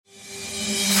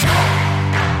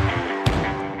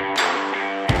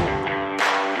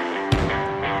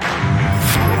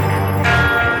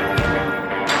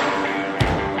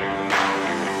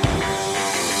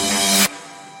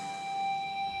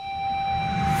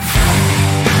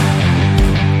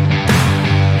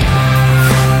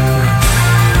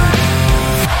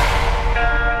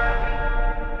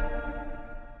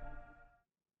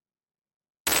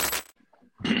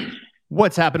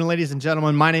What's happening, ladies and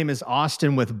gentlemen? My name is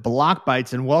Austin with Block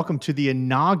Bites, and welcome to the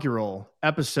inaugural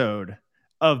episode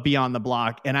of Beyond the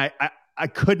Block. And I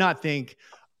could not think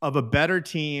of a better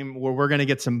team where we're going to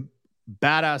get some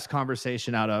badass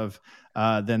conversation out of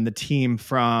than the team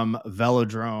from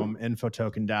Velodrome,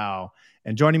 Infotoken DAO.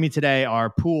 And joining me today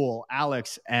are Pool,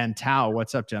 Alex, and Tao.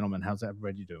 What's up, gentlemen? How's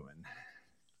everybody doing?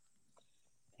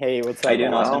 Hey, what's up? How you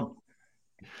doing, Austin?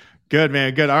 Good,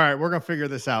 man. Good. All right. We're going to figure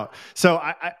this out. So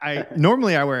I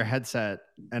normally I wear a headset,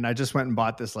 and I just went and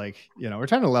bought this, we're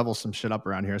trying to level some shit up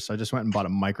around here. So I just went and bought a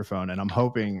microphone, and I'm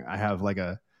hoping I have like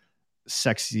a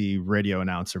sexy radio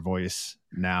announcer voice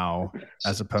now,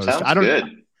 as opposed to, I don't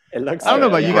know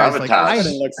about you guys.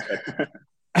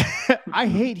 I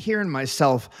hate hearing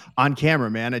myself on camera,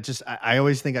 man. I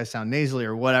always think I sound nasally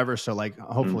or whatever. So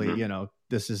hopefully,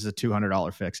 this is a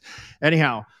 $200 fix.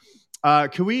 Anyhow,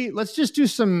 let's just do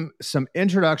some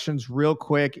introductions real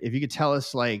quick. If you could tell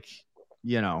us maybe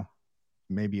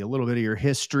a little bit of your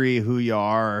history, who you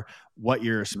are, what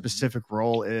your specific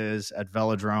role is at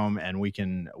Velodrome, and we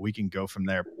can go from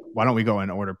there. Why don't we go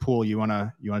in order? Pool, you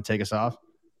wanna take us off?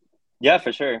 Yeah,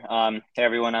 for sure. Hey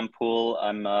everyone, I'm Pool.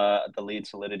 I'm the lead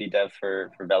Solidity dev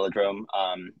for Velodrome.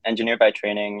 Engineer by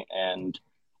training, and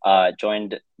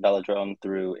joined Velodrome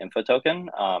through Infotoken.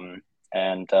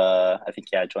 I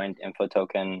joined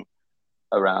Infotoken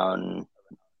around,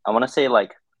 I want to say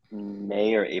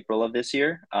May or April of this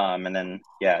year. And then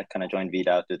kind of joined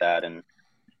VDAO through that, and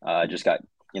just got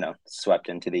swept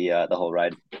into the whole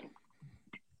ride.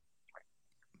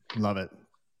 Love it.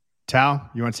 Tao,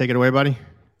 you want to take it away, buddy?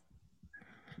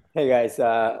 Hey guys,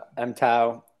 I'm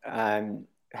Tao. I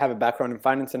have a background in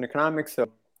finance and economics. So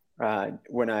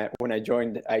when I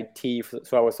joined IT,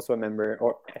 so I was also a member,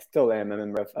 or I still am a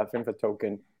member of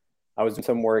Infotoken. I was doing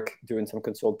some work, doing some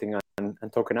consulting on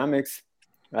tokenomics,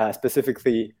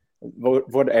 specifically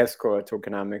vote escrow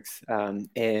tokenomics.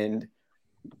 And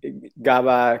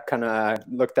Gaba kind of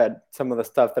looked at some of the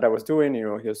stuff that I was doing. He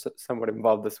was somewhat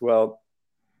involved as well.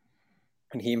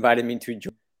 And he invited me to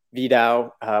join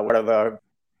VDAO, one of the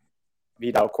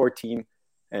VDAO core team,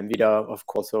 and VDAO, of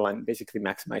course, on basically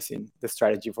maximizing the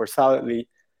strategy for Solidly.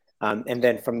 And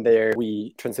then from there,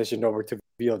 we transitioned over to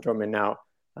Velodrome, and now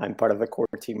I'm part of the core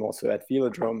team also at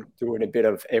Velodrome, doing a bit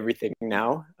of everything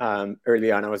now.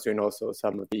 Early on, I was doing also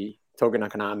some of the token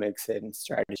economics and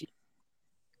strategy.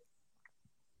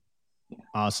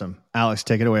 Awesome. Alex,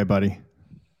 take it away, buddy.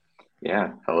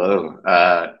 Yeah. Hello.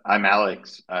 I'm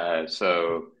Alex.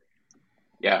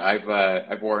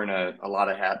 I've worn a lot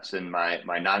of hats in my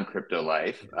non-crypto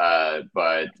life,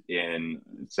 but in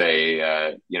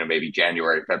maybe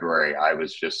January, February, I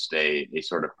was just a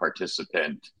sort of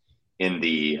participant in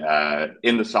the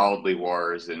Solidly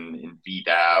wars and in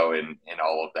VDAO and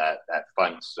all of that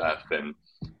fun stuff. And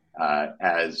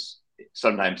as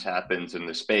sometimes happens in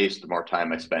the space, the more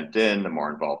time I spent the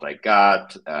more involved I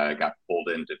got pulled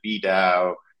into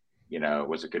VDAO.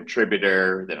 Was a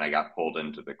contributor. Then I got pulled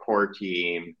into the core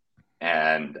team,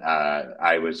 and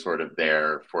I was sort of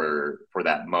there for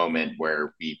that moment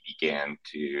where we began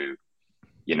to,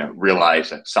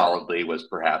 realize that Solidly was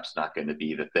perhaps not going to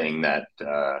be the thing that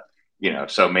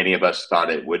so many of us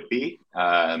thought it would be.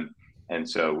 And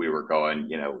so we were going,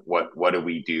 what do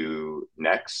we do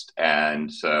next?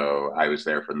 And so I was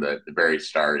there from the very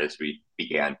start as we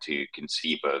began to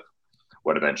conceive of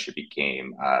what eventually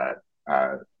became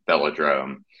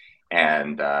Velodrome.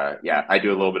 And I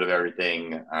do a little bit of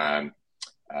everything,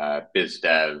 biz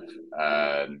dev,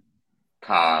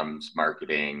 comms,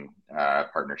 marketing,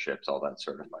 partnerships, all that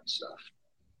sort of fun stuff.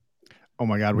 Oh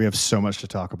my God, we have so much to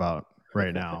talk about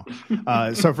right now.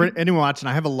 So for anyone watching,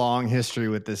 I have a long history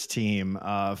with this team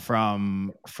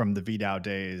from the VDAO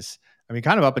days. I mean,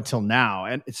 kind of up until now.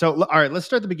 And so, all right, let's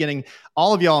start at the beginning.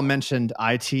 All of y'all mentioned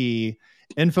IT,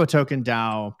 Infotoken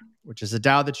DAO, which is a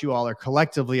DAO that you all are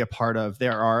collectively a part of.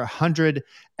 There are 100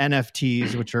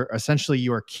 NFTs, which are essentially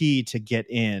your key to get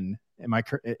in.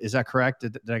 Is that correct?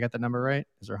 Did I get the number right?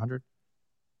 Is there 100?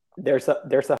 There's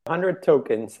 100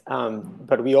 tokens,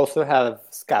 but we also have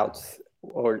scouts,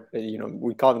 or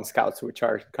we call them scouts, which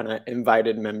are kind of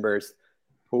invited members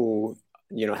who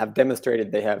have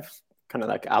demonstrated they have kind of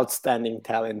outstanding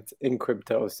talent in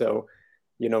crypto. So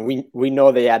we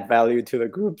know they add value to the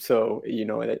group, so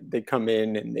they come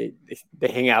in and they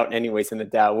hang out anyways in the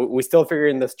DAO. We still figure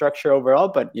in the structure overall,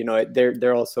 but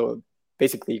they're also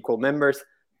basically equal members.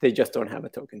 They just don't have a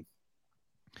token.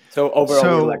 So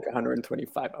overall, we're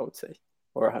 125, I would say,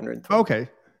 or 120. Okay,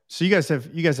 so you guys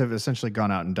have essentially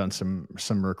gone out and done some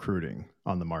recruiting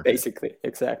on the market. Basically,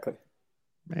 exactly.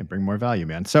 Man, bring more value,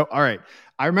 man. So all right,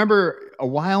 I remember a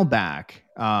while back.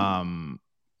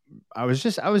 I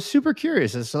was super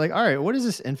curious as to like, all right, what is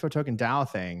this info token DAO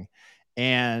thing?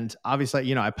 And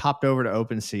obviously, I popped over to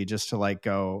OpenSea just to like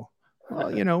go,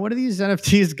 well, what do these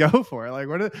NFTs go for? Like,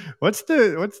 what's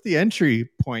the entry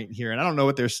point here? And I don't know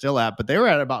what they're still at, but they were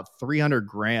at about 300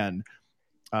 grand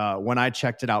when I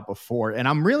checked it out before. And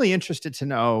I'm really interested to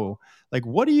know, like,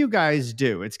 what do you guys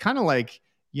do? It's kind of like,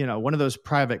 one of those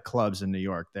private clubs in New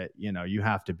York that, you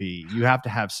have to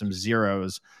have some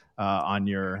zeros on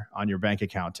your bank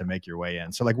account to make your way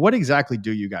in. So like, what exactly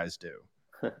do you guys do?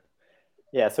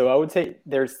 Yeah, so I would say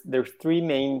there's three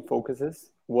main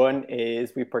focuses. One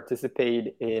is we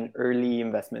participate in early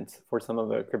investments for some of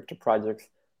the crypto projects.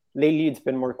 Lately, it's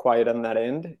been more quiet on that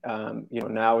end.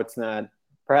 Now it's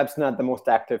perhaps not the most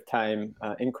active time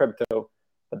in crypto,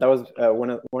 but that was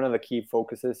one of the key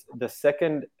focuses. The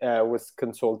second was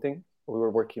consulting. We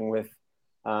were working with,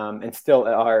 and still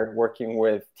are working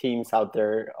with teams out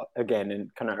there, again, in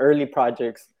kind of early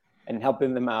projects and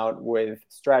helping them out with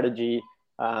strategy,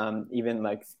 even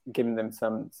like giving them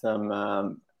some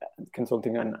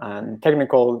consulting on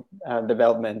technical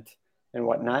development and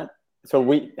whatnot. So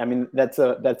that's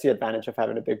the advantage of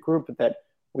having a big group, that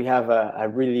we have a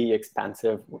really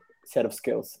expansive set of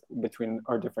skills between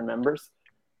our different members.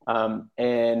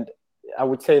 And I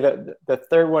would say that the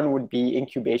third one would be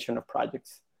incubation of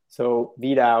projects. So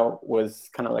VDAO was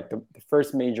kind of like the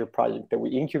first major project that we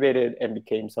incubated and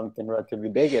became something relatively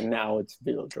big, and now it's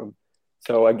Velodrome.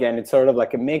 So again, it's sort of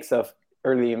like a mix of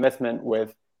early investment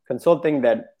with consulting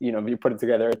that, if you put it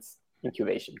together, it's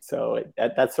incubation. So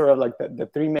that's sort of like the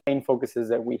three main focuses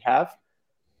that we have.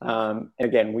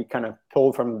 Again, we kind of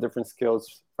pull from the different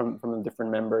skills from the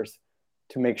different members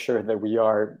to make sure that we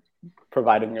are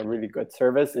providing a really good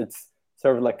service. It's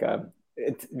sort of like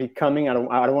it's becoming, I don't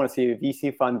want to say a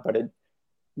VC fund, but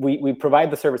we provide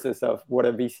the services of what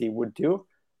a VC would do,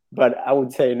 but I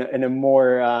would say in a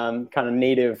more kind of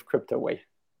native crypto way.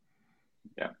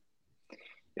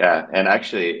 Yeah, and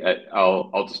actually,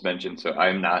 I'll just mention. So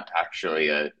I'm not actually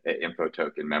a info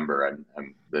token member.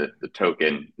 I'm the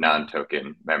token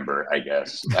non-token member, I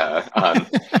guess,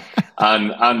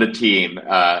 on the team.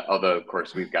 Although of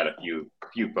course we've got a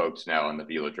few folks now on the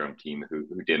Velodrome team who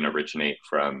didn't originate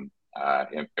from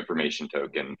information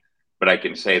token. But I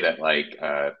can say that like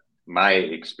my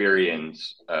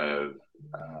experience of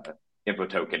info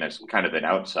token as kind of an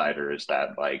outsider is that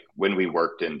like when we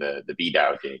worked in the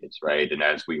VDAO days, right, and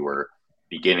as we were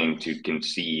beginning to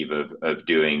conceive of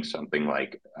doing something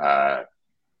like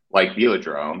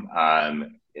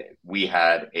Velodrome, we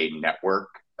had a network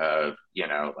of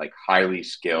like highly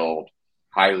skilled,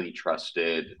 highly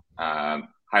trusted,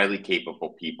 highly capable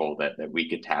people that we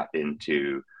could tap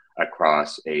into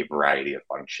across a variety of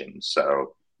functions.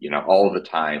 So all the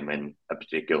time when a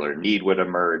particular need would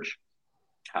emerge,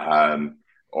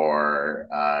 or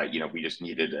we just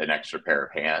needed an extra pair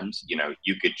of hands,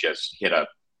 you could just hit up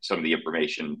some of the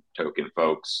information token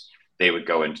folks. They would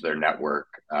go into their network.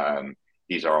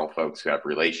 These are all folks who have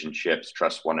relationships,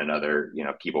 trust one another.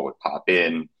 People would pop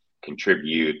in,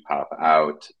 contribute, pop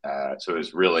out. So it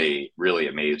was really, really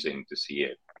amazing to see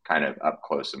it kind of up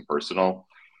close and personal.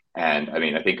 And I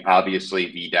mean, I think obviously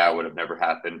VDAO would have never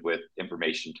happened with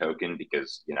information token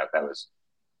because, that was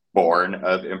born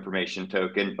of information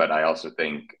token. But I also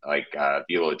think like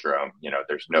Velodrome,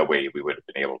 there's no way we would have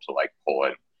been able to like pull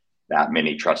in that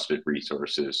many trusted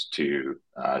resources to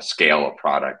scale a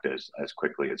product as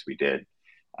quickly as we did.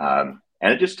 And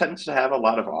it just tends to have a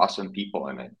lot of awesome people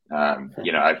in it.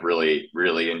 I've really,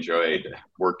 really enjoyed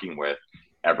working with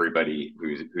everybody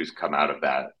who's come out of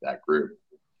that group.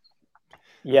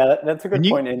 Yeah, that's a good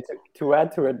point. And to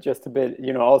add to it just a bit,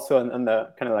 also on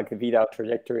the kind of like the VDAO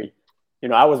trajectory,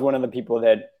 I was one of the people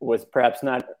that was perhaps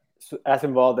not as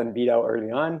involved in VDAO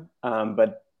early on,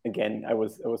 but again, I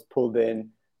was pulled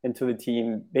into the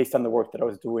team based on the work that I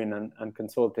was doing on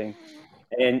consulting.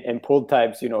 And Pull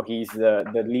Types, he's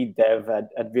the lead dev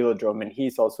at Velodrome, and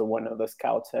he's also one of the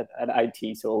scouts at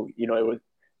IT. So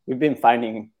we've been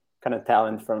finding kind of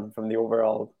talent from the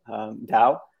overall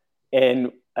DAO,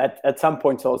 and at some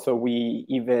points also we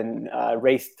even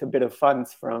raised a bit of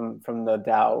funds from the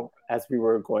DAO as we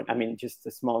were going. I mean, just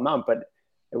a small amount, but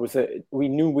we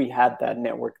knew we had that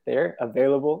network there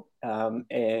available,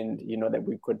 and that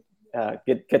we could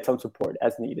get some support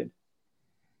as needed.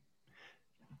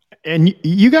 And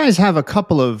you guys have a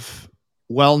couple of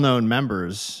well-known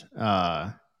members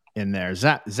in there.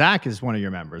 Zach is one of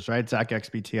your members, right? Zach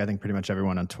XBT. I think pretty much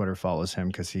everyone on Twitter follows him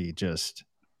because he just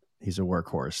he's a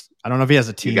workhorse. I don't know if he has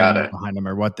a team behind him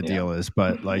or what the deal is,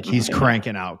 but like he's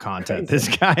cranking out content. This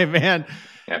guy, man.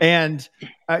 Yep. And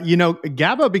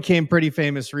Gabo became pretty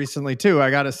famous recently too.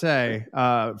 I got to say,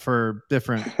 for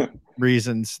different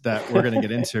reasons that we're going to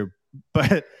get into.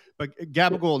 But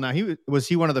Gabagool, now was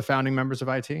he one of the founding members of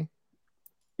IT?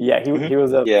 Yeah, he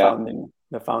was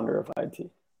the founder of IT.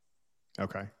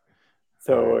 Okay.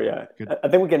 So I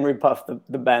think we can repuff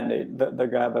the Band-Aid, the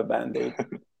Gaba Band-Aid.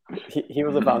 he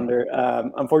was a founder.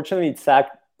 Unfortunately,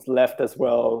 Zach left as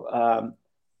well.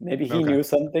 Maybe he knew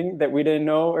something that we didn't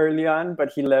know early on,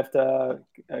 but he left, I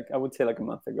would say like a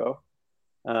month ago.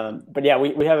 But yeah,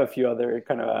 we have a few other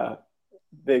kind of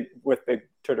big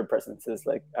Twitter presences.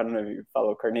 Like, I don't know if you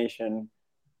follow Carnation,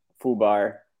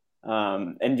 Fubar,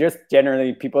 and just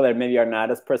generally people that maybe are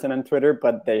not as present on Twitter,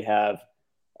 but they have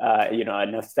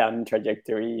an astounding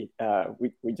trajectory.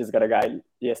 We just got a guy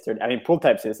yesterday. I mean, Pool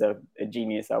Types is a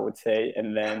genius, I would say.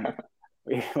 And then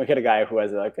we got a guy who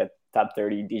has like a top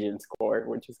 30 Degen score,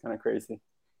 which is kind of crazy.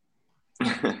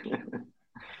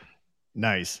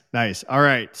 Nice. All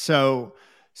right. So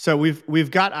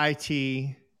we've got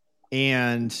IT,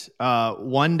 and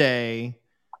one day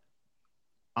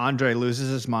Andre loses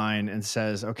his mind and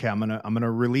says, okay, I'm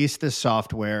gonna release this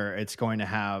software. It's going to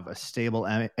have a stable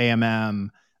AMM,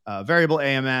 variable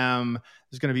AMM.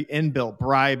 There's going to be inbuilt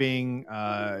bribing.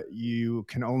 You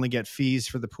can only get fees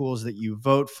for the pools that you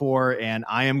vote for, and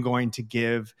I am going to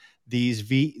give these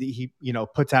he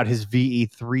puts out his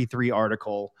VE33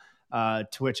 article, to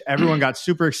which everyone got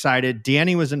super excited.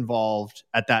 Danny was involved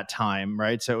at that time,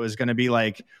 right? So it was going to be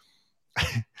like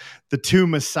the two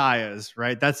messiahs,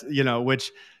 right? That's,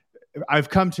 which I've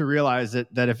come to realize that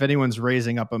if anyone's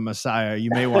raising up a messiah, you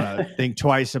may want to think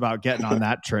twice about getting on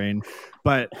that train.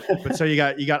 But so you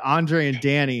got Andre and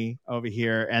Danny over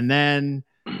here, and then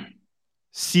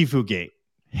Sifu Gate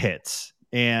hits,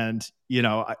 and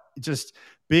just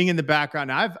being in the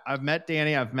background. I've met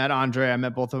Danny, I've met Andre, I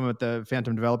met both of them at the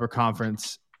Phantom Developer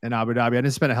Conference in Abu Dhabi. I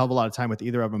didn't spend a hell of a lot of time with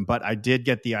either of them, but I did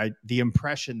get the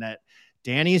impression that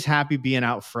Danny's happy being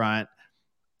out front,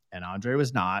 and Andre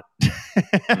was not.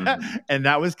 And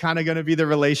that was kind of going to be the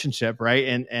relationship,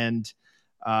 right? And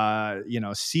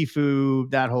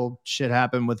Sifu, that whole shit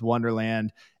happened with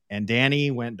Wonderland, and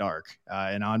Danny went dark,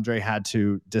 and Andre had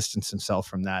to distance himself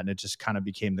from that, and it just kind of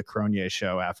became the Cronier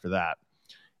show after that.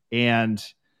 And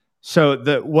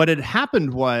so what had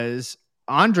happened was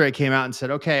Andre came out and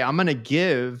said, okay, I'm going to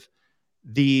give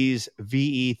these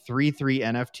VE33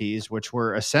 NFTs, which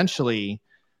were essentially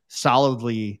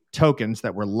solidly tokens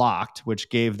that were locked, which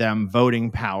gave them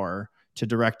voting power to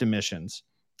direct emissions,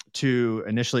 to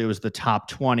initially it was the top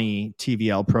 20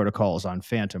 TVL protocols on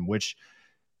Phantom, which,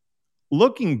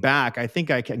 looking back, I think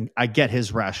I get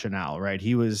his rationale, right?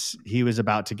 He was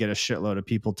about to get a shitload of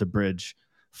people to bridge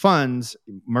funds,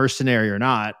 mercenary or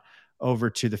not,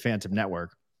 over to the Phantom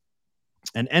network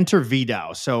and enter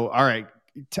VDAO. So, all right,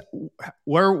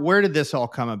 where did this all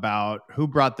come about? Who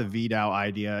brought the VDAO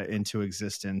idea into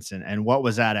existence, and what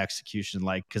was that execution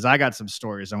like? Because I got some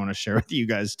stories I want to share with you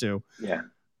guys too. Yeah.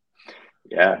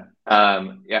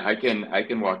 I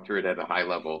can walk through it at a high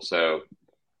level. So,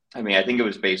 I mean, I think it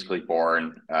was basically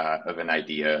born of an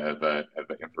idea of an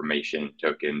information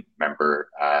token member,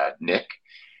 Nick.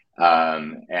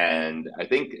 And I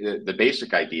think the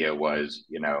basic idea was,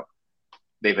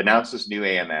 they've announced this new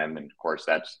AMM, and of course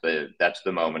that's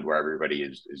the moment where everybody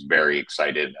is very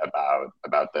excited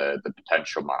about the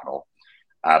potential model.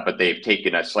 But they've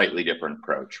taken a slightly different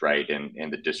approach, right, in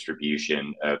the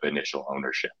distribution of initial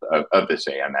ownership of this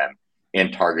AMM,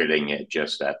 and targeting it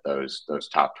just at those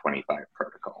top 25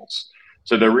 protocols.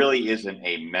 So there really isn't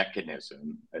a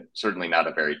mechanism, certainly not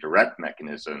a very direct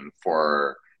mechanism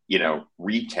for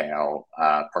retail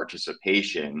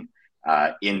participation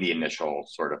in the initial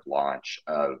sort of launch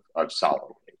of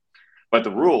Solidly. But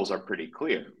the rules are pretty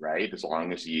clear, right? As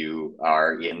long as you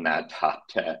are in that top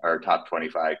 10 or top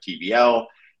 25 TVL,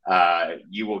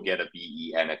 you will get a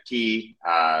VE NFT.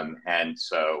 And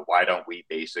so why don't we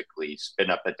basically spin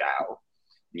up a DAO?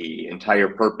 The entire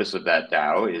purpose of that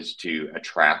DAO is to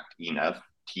attract enough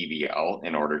TVL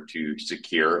in order to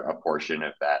secure a portion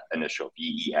of that initial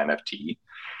VE NFT.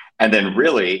 And then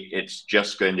really, it's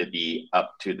just going to be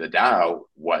up to the DAO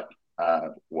what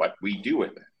we do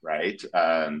with it, right?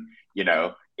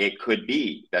 It could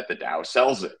be that the DAO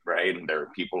sells it, right? And there are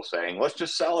people saying, let's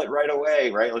just sell it right away,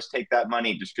 right? Let's take that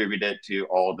money, distribute it to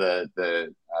all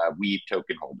the Weave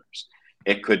token holders.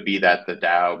 It could be that the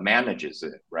DAO manages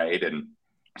it, right? And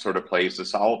sort of plays the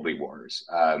Solidly wars.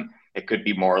 It could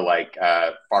be more like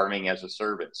farming as a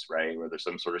service, right? Where there's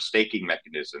some sort of staking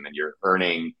mechanism and you're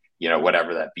earning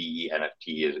whatever that VE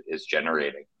NFT is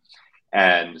generating.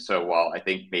 And so while I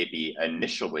think maybe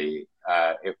initially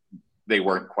they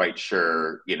weren't quite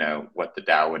sure, what the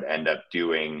DAO would end up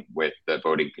doing with the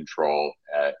voting control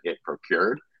it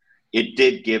procured, it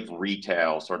did give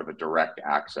retail sort of a direct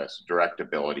access, direct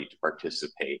ability to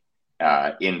participate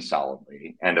in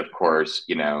Solidly. And of course,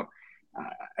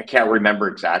 I can't remember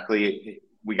exactly.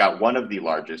 We got one of the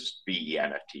largest VE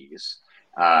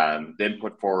NFTs, then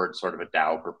put forward sort of a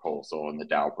DAO proposal. And the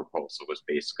DAO proposal was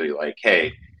basically like,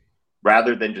 hey,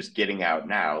 rather than just getting out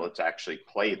now, let's actually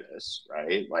play this,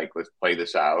 right? Like, let's play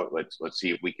this out. Let's see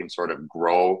if we can sort of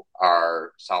grow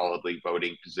our Solidly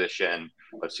voting position.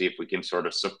 Let's see if we can sort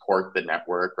of support the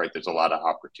network, right? There's a lot of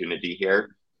opportunity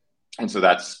here. And so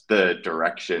that's the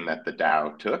direction that the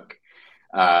DAO took.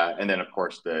 And then, of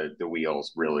course, the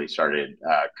wheels really started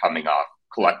coming off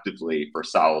collectively for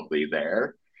Solidly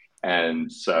there.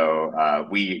 And so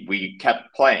we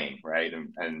kept playing, right?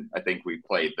 And I think we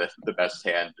played the best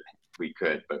hand we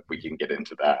could, but we can get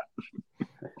into that.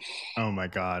 Oh my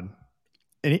God.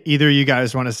 Either of you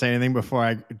guys want to say anything before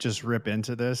I just rip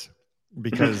into this?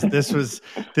 Because this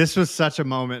was such a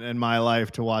moment in my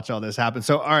life to watch all this happen.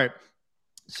 So, all right.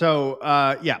 So,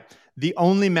 the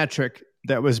only metric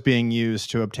that was being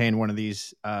used to obtain one of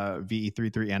these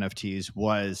VE33 NFTs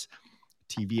was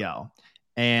TVL.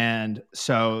 And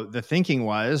so the thinking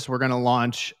was, we're going to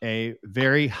launch a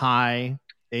very high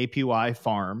APY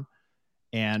farm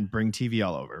and bring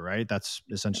TVL over, right? That's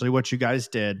essentially what you guys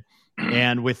did.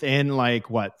 And within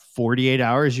 48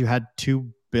 hours, you had $2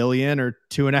 billion or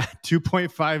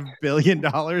 $2.5 billion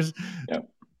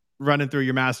running through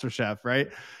your MasterChef, right?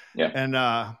 Yeah.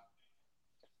 And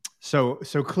so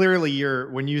clearly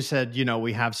when you said,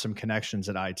 we have some connections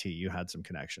at IT, you had some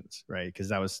connections, right? Because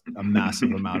that was a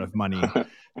massive amount of money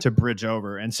to bridge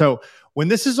over. And so when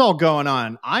this is all going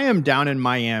on, I am down in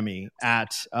Miami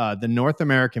at the North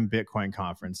American Bitcoin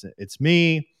Conference. It's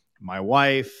me, my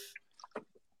wife,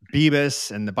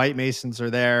 Beebus, and the Byte Masons are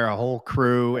there, a whole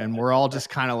crew. And we're all just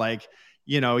kind of like,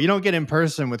 you don't get in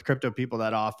person with crypto people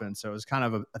that often. So it was kind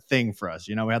of a thing for us.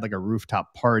 We had like a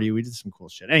rooftop party. We did some cool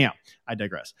shit. Anyhow, I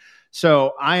digress.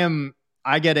 So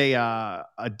I get a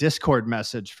Discord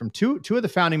message from two of the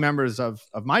founding members of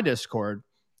my Discord,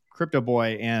 Crypto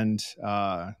Boy and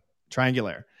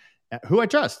Triangular, who I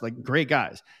trust, like great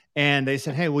guys. And they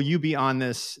said, hey, will you be on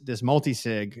this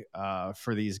multi-sig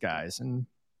for these guys? And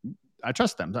I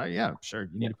trust them. So, yeah, sure.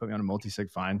 You need to put me on a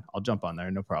multi-sig. Fine. I'll jump on there.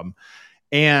 No problem.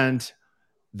 And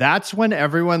that's when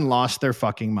everyone lost their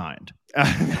fucking mind.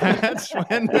 That's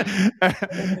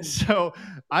when. So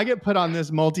I get put on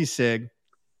this multi-sig,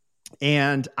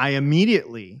 and I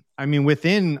immediately,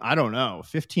 within,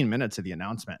 15 minutes of the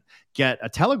announcement, get a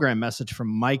Telegram message from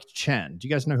Mike Chen. Do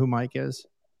you guys know who Mike is?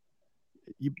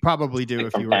 You probably do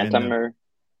if you were in the...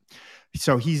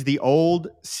 So he's the old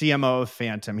CMO of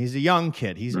Phantom. He's a young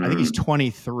kid. I think he's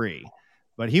 23.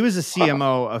 But he was a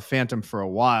CMO of Phantom for a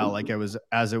while,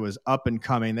 as it was up and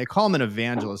coming. They call him an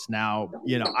evangelist now.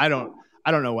 I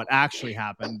don't know what actually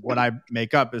happened. What I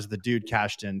make up is the dude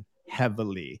cashed in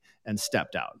heavily and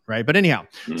stepped out, right? But anyhow,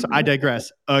 so I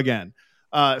digress again.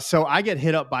 So I get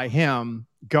hit up by him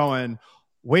going,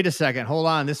 wait a second, hold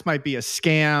on, this might be a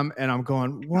scam. And I'm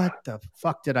going, what the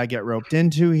fuck did I get roped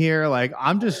into here? Like,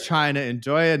 I'm just trying to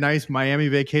enjoy a nice Miami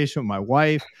vacation with my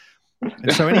wife.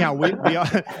 And so anyhow,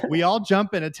 we all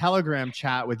jump in a Telegram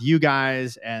chat with you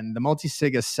guys, and the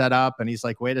multi-sig is set up, and he's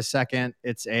like, wait a second,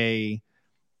 it's a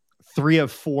 3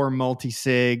 of 4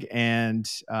 multi-sig, and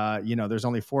there's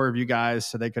only 4 of you guys,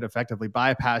 so they could effectively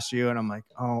bypass you. And I'm like,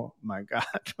 oh my God,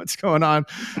 what's going on?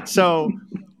 So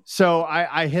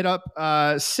I hit up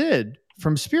Sid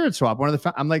from Spirit Swap,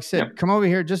 I'm like, Sid, come over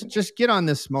here, just get on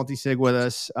this multi-sig with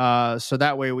us, so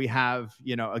that way we have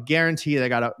a guarantee. They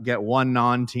got to get one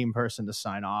non-team person to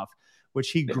sign off, which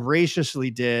he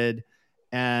graciously did.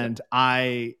 And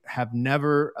I have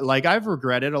never, I've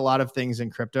regretted a lot of things in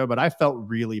crypto, but I felt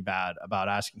really bad about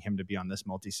asking him to be on this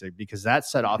multi-sig, because that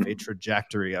set off a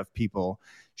trajectory of people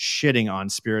shitting on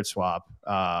Spirit Swap,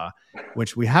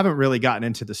 which we haven't really gotten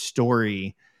into the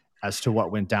story as to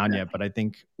what went down yet, but I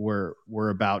think we're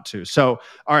about to. So,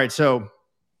 all right. So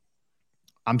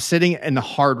I'm sitting in the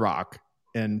Hard Rock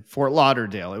in Fort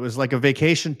Lauderdale. It was like a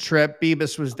vacation trip.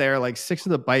 Beebus was there, like 6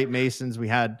 of the Byte Masons. We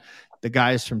had the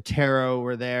guys from Taro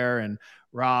were there, and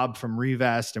Rob from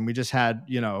Revest. And we just had,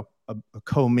 a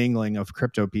commingling of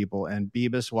crypto people. And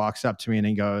Beebus walks up to me and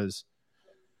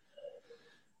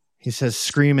he says,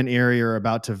 Scream and Eerie are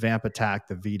about to vamp attack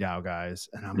the VDAO guys.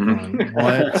 And I'm going,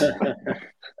 what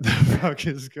the fuck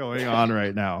is going on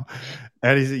right now?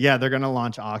 And he said, yeah, they're going to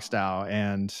launch OxDAO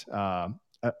and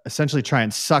essentially try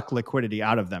and suck liquidity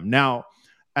out of them. Now,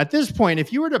 at this point,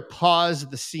 if you were to pause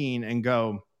the scene and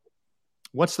go,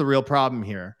 what's the real problem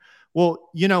here? Well,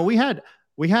 we had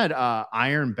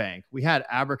Iron Bank, we had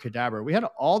Abracadabra, we had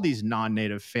all these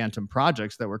non-native Phantom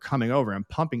projects that were coming over and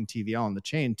pumping TVL on the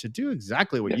chain to do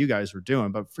exactly what you guys were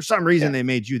doing, but for some reason they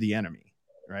made you the enemy,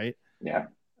 right? Yeah.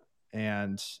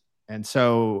 And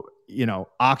so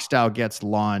Oxdow gets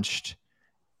launched,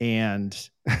 and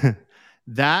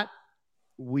that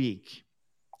week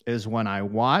is when I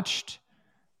watched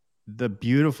the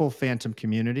beautiful Phantom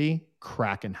community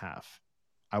crack in half.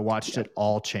 I watched it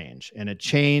all change, and it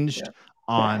changed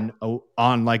on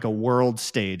like a world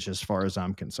stage as far as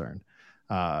I'm concerned,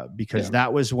 because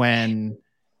that was when,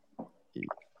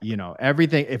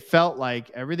 everything, it felt like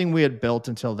everything we had built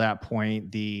until that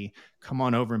point, the come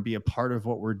on over and be a part of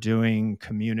what we're doing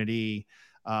community,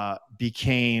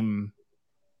 became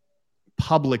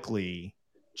publicly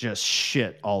just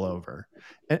shit all over.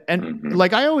 And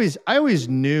like, I always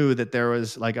knew that there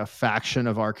was like a faction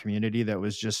of our community that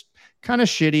was just kind of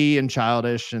shitty and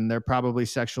childish, and they're probably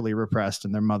sexually repressed,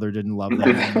 and their mother didn't love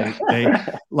them. And they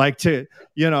like to,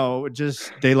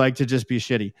 they like to just be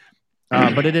shitty.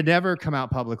 But it had never come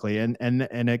out publicly, and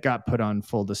it got put on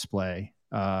full display.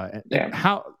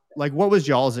 How, like, what was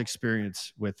y'all's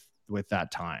experience with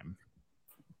that time?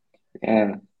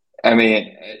 Yeah. I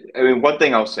mean, one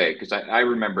thing I'll say, because I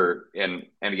remember, and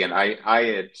again, I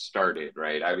had started,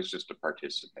 right? I was just a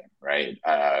participant, right,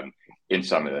 in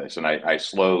some of this, and I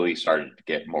slowly started to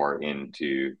get more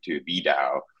into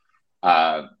VDAO.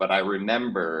 But I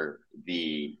remember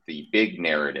the big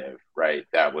narrative, right,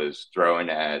 that was thrown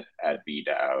at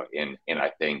VDAO in I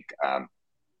think,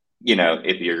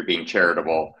 if you're being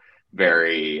charitable,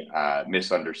 very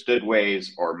misunderstood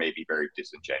ways, or maybe very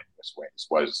disingenuous ways,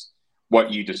 was what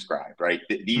you described, right?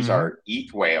 These are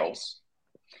ETH whales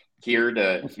here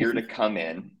to come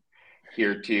in,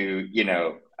 here to,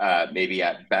 maybe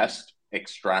at best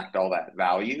extract all that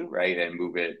value, right, and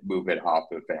move it off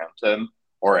of Phantom,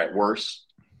 or at worst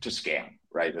to scam,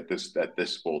 right? That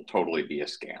this will totally be a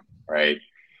scam, right?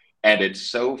 And it's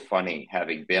so funny,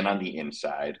 having been on the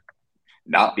inside,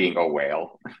 not being a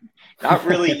whale, not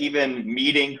really even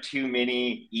meeting too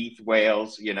many ETH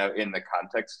whales, in the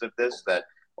context of this, that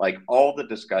like all the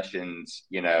discussions,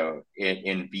 in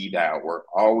VDAO were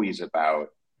always about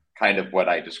kind of what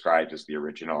I described as the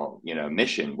original,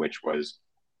 mission, which was,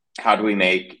 how do we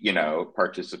make,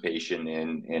 participation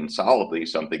in Solidly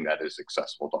something that is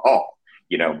accessible to all?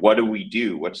 What do we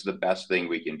do? What's the best thing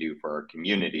we can do for our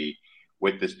community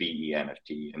with this BE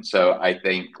NFT? And so I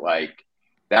think like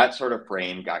that sort of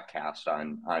frame got cast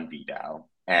on VDAO.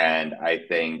 And I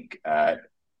think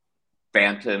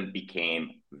Phantom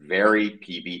became very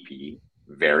PvP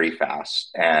very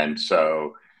fast. And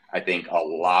so I think a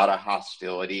lot of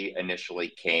hostility initially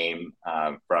came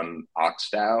from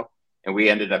Oxdow. And we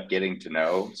ended up getting to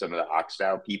know some of the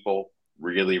Oxdow people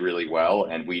really, really well.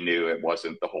 And we knew it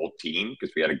wasn't the whole team,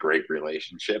 because we had a great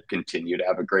relationship, continue to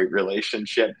have a great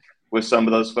relationship with some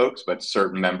of those folks. But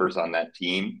certain members on that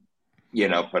team,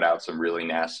 put out some really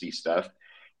nasty stuff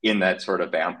in that sort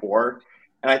of vamp war.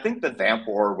 And I think the vamp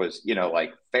war was,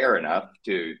 like fair enough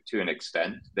to an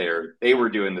extent. They were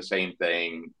doing the same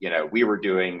thing, we were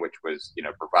doing, which was,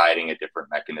 providing a different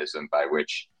mechanism by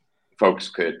which folks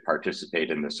could participate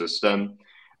in the system.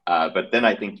 But then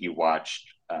I think you watched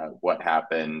what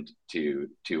happened to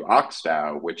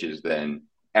Oxdow, which is then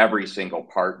every single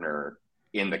partner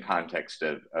in the context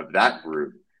of that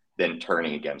group then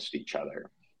turning against each other,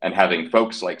 and having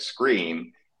folks like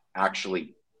Scream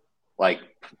actually like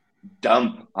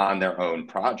dump on their own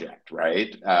project,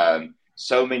 right?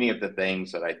 So many of the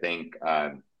things that I think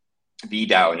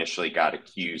VDAO initially got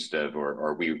accused of,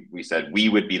 or we said we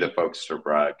would be the folks to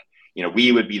rug,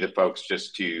 we would be the folks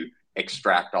just to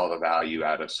extract all the value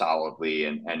out of Solidly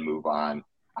and move on.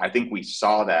 I think we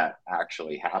saw that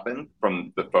actually happen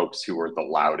from the folks who were the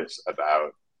loudest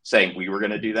about saying we were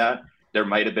going to do that. There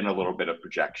might have been a little bit of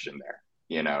projection there.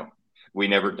 We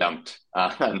never dumped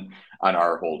on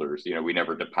our holders. We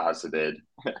never deposited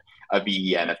a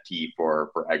VE NFT for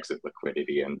exit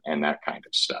liquidity and that kind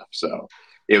of stuff. So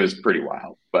it was pretty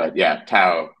wild. But yeah,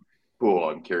 Tao, cool.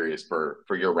 I'm curious for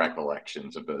your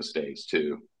recollections of those days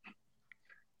too.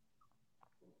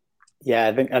 Yeah,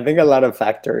 I think a lot of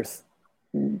factors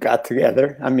got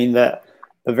together. I mean, the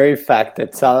very fact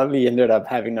that Solidly ended up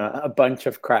having a bunch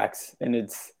of cracks in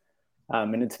its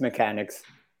mechanics,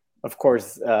 of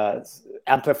course,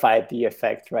 amplified the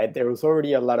effect, right? There was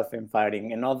already a lot of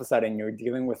infighting, and all of a sudden you're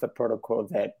dealing with a protocol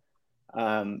that,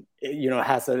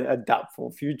 has a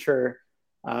doubtful future.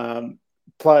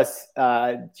 plus,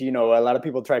 you know, a lot of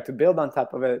people tried to build on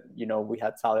top of it. You know, we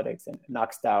had SolidX and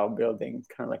Knoxdown building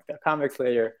kind of like the convex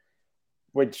layer,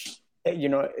 which, you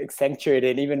know,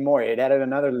 accentuated even more. It added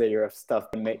another layer of stuff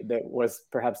that was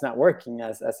perhaps not working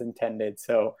as intended.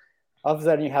 So all of a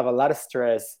sudden you have a lot of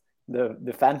stress.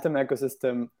 The Phantom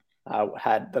ecosystem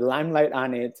had the limelight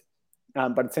on it,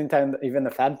 but at the same time, even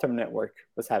the Phantom network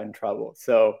was having trouble.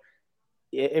 So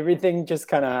everything just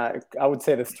kind of, I would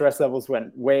say the stress levels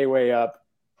went way, way up.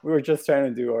 We were just trying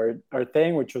to do our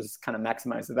thing, which was kind of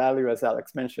maximize the value, as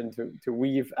Alex mentioned, to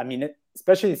weave. I mean,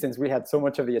 especially since we had so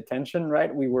much of the attention,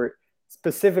 right? We were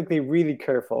specifically really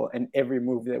careful in every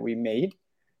move that we made.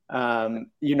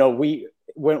 You know,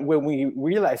 when we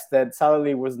realized that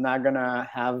Solidly was not gonna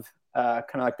have kind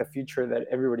of like the future that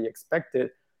everybody expected,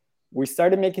 we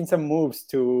started making some moves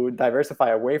to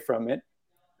diversify away from it.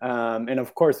 And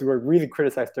of course, we were really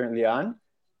criticized early on,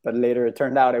 but later it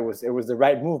turned out it was the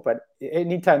right move. But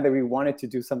anytime that we wanted to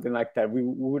do something like that, we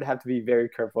would have to be very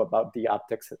careful about the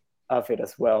optics of it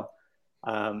as well.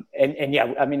 And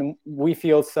yeah, I mean, we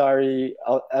feel sorry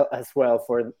as well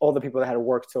for all the people that had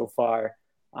worked so far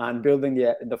on building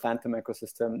the Phantom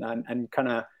ecosystem and kind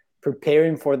of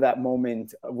preparing for that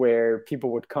moment where people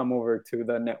would come over to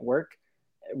the network,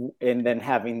 and then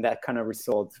having that kind of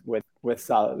result with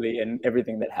Solidly and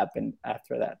everything that happened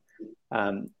after that.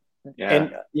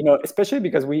 And, you know, especially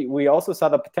because we also saw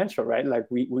the potential, right? Like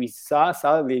we saw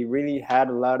Solidly really had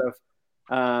a lot of,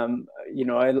 you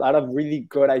know, a lot of really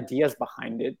good ideas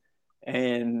behind it.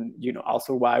 And, you know,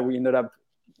 also why we ended up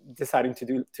deciding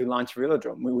to launch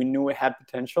Velodrome. We knew it had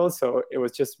potential. So it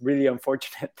was just really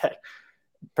unfortunate that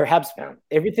perhaps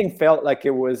everything felt like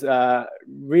it was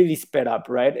really sped up,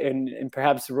 right? And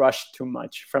perhaps rushed too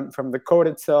much from the code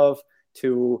itself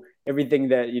to everything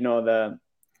that, you know,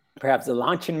 perhaps the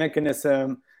launching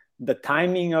mechanism, the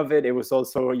timing of it. It was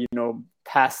also, you know,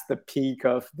 past the peak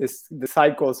of the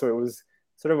cycle. So it was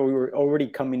sort of, we were already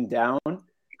coming down,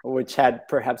 which had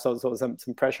perhaps also some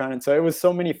pressure on it. So it was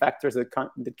so many factors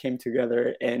that came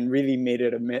together and really made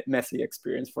it a messy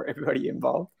experience for everybody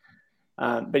involved.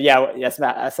 But yeah, yes,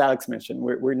 as Alex mentioned,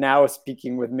 we're now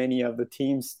speaking with many of the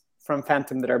teams from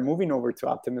Phantom that are moving over to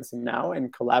Optimism now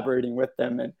and collaborating with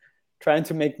them and trying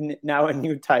to make now a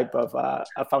new type of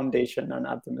a foundation on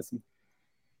Optimism.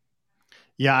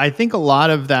 Yeah, I think a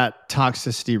lot of that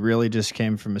toxicity really just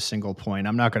came from a single point.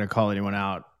 I'm not going to call anyone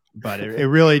out, but it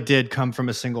really did come from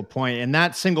a single point. And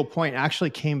that single point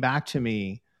actually came back to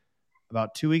me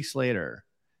about 2 weeks later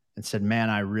and said, man,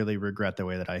 I really regret the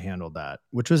way that I handled that,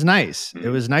 which was nice. It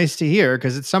was nice to hear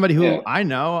because it's somebody who I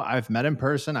know, I've met in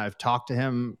person. I've talked to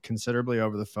him considerably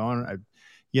over the phone,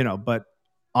 but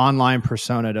online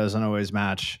persona doesn't always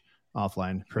match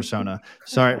offline persona.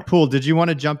 Sorry, Pool, did you want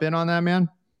to jump in on that, man?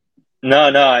 No.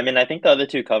 I mean, I think the other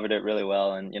two covered it really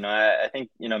well. And, you know, I think,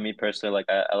 you know, me personally, like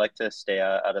I like to stay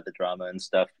out of the drama and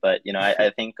stuff. But, you know,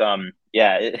 I think,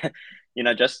 you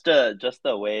know, just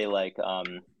the way, like,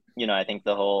 you know, I think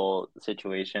the whole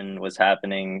situation was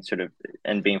happening sort of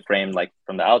and being framed like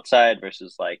from the outside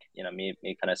versus like, you know, me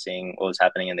kind of seeing what was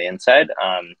happening in the inside.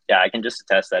 I can just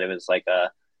attest that it was like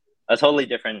a totally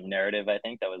different narrative, I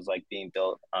think, that was like being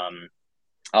built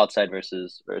outside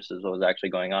versus what was actually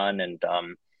going on. And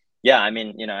I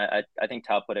mean, you know, I think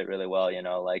Tao put it really well, you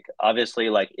know, like obviously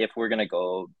like if we're gonna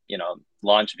go, you know,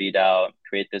 launch VDAO,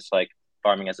 create this like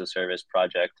farming as a service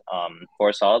project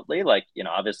for Solidly, like, you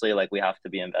know, obviously like we have to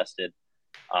be invested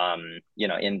you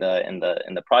know, in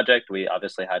the project. We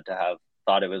obviously had to have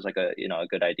thought it was like a, you know, a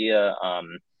good idea.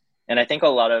 And I think a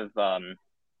lot of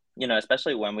you know,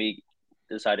 especially when we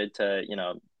decided to, you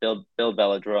know, build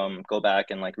Velodrome, go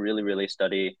back and like really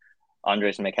study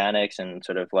Andre's mechanics and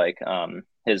sort of like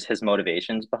his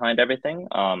motivations behind everything.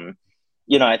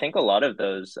 You know, I think a lot of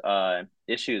those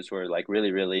issues were like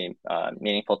really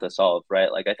meaningful to solve,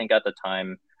 right? Like I think at the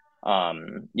time,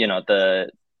 you know,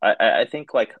 I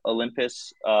think like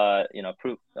Olympus, you know,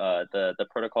 the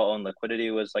protocol on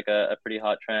liquidity was like a pretty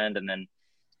hot trend, and then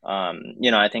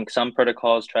you know, I think some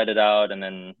protocols tried it out, and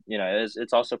then, you know,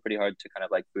 it's also pretty hard to kind of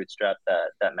like bootstrap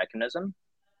that mechanism.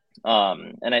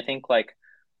 And I think like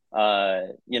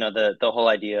you know, the whole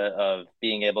idea of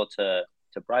being able to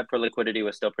bribe for liquidity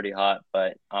was still pretty hot,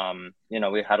 but you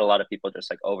know, we had a lot of people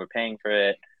just like overpaying for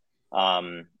it.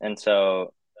 And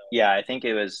so I think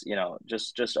it was, you know,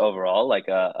 just overall like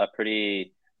a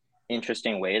pretty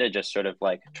interesting way to just sort of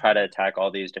like try to attack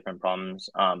all these different problems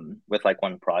with like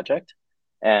one project.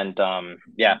 And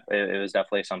it was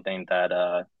definitely something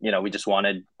that you know, we just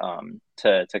wanted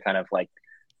to kind of like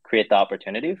create the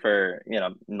opportunity for, you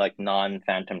know, like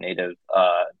non-Phantom native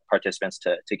participants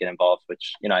to get involved,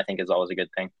 which, you know, I think is always a good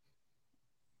thing.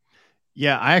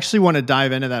 Yeah, I actually want to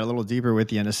dive into that a little deeper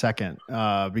with you in a second,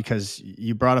 because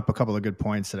you brought up a couple of good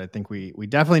points that I think we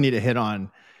definitely need to hit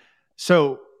on.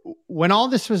 So when all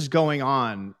this was going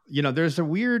on, there's a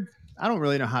weird, I don't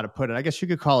really know how to put it. I guess you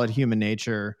could call it human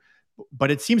nature,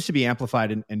 but it seems to be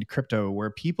amplified in crypto, where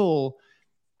people,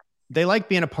 they like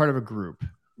being a part of a group,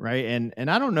 right?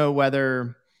 And I don't know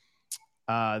whether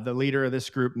the leader of this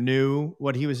group knew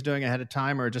what he was doing ahead of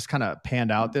time or just kind of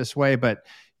panned out this way. But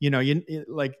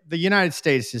like the United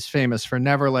States is famous for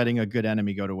never letting a good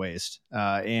enemy go to waste,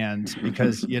 and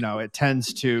because it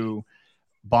tends to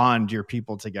bond your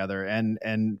people together,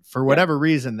 and for whatever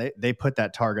reason they put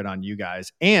that target on you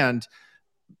guys, and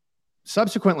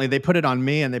subsequently they put it on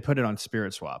me and they put it on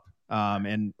Spirit Swap.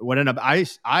 And what ended up,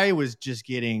 I was just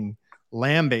getting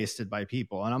lambasted by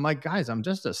people, and I'm like, guys, I'm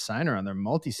just a signer on their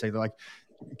multi-sig. They're like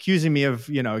accusing me of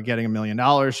getting $1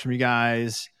 million from you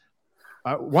guys.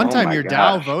 One time your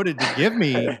DAO voted to give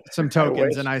me some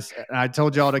tokens, and I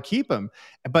told y'all to keep them,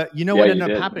 but what ended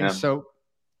up happening? Yeah. So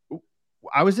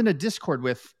I was in a Discord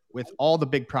with all the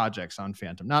big projects on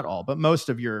Phantom, not all, but most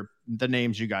of the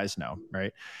names you guys know,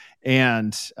 right?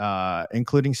 And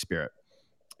including Spirit.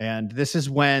 And this is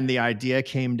when the idea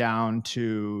came down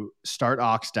to start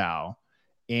OxDAO.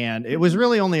 And it was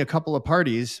really only a couple of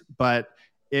parties, but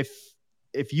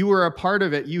if you were a part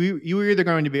of it, you were either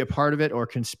going to be a part of it or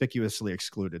conspicuously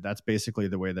excluded. That's basically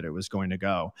the way that it was going to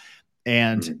go.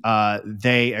 And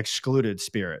they excluded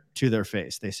Spirit to their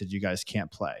face. They said, you guys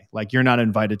can't play. Like, you're not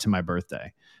invited to my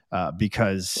birthday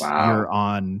because you're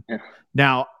on. Yeah.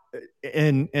 Now,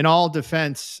 in all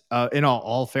defense, in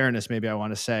all fairness, maybe I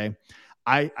want to say,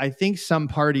 I think some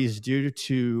parties, due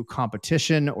to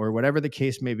competition or whatever the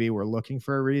case may be, were looking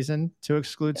for a reason to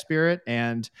exclude Spirit.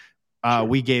 And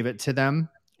we gave it to them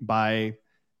by,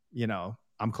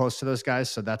 I'm close to those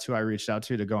guys. So that's who I reached out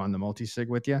to go on the multi-sig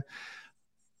with you.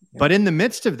 But in the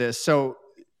midst of this, so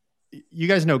you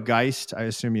guys know Geist. I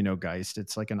assume you know Geist.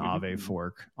 It's like an Aave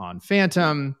fork on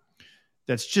Phantom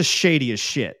that's just shady as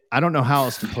shit. I don't know how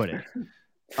else to put it.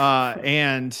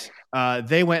 And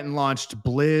they went and launched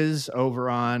Blizz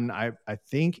over on, I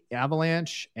think,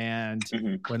 Avalanche. And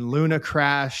when Luna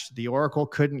crashed, the Oracle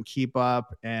couldn't keep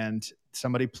up, and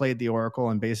somebody played the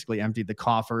Oracle and basically emptied the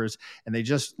coffers. And they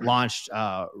just launched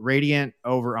Radiant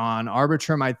over on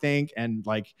Arbitrum, I think, and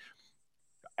like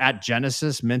at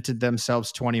Genesis minted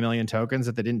themselves 20 million tokens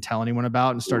that they didn't tell anyone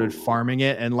about and started farming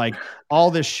it. And like all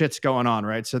this shit's going on,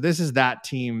 right? So this is that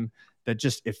team that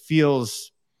just, it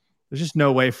feels, there's just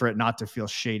no way for it not to feel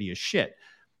shady as shit.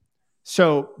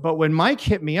 So, but when Mike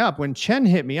hit me up, when Chen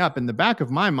hit me up, in the back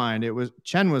of my mind, it was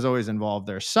Chen was always involved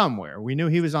there somewhere. We knew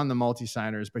he was on the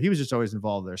multi-signers, but he was just always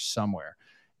involved there somewhere.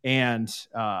 And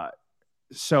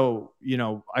so,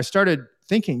 I started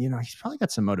thinking, he's probably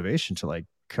got some motivation to like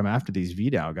come after these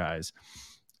VDAO guys.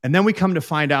 And then we come to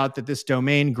find out that this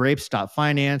domain,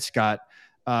 grapes.finance, got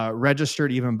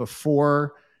registered even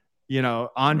before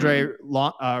Andre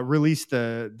released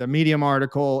the Medium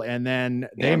article, and then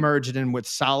they merged in with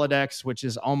Solidex, which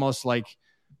is almost like,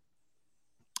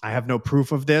 I have no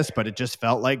proof of this, but it just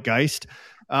felt like Geist.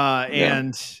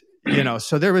 And,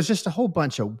 so there was just a whole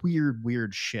bunch of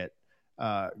weird shit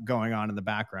going on in the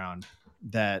background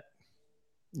that,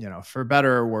 for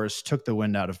better or worse, took the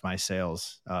wind out of my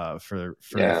sails for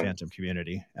the Phantom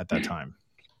community at that time.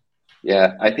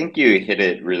 Yeah, I think you hit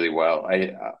it really well.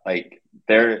 I like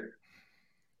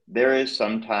there is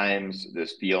sometimes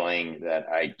this feeling that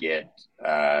I get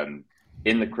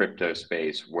in the crypto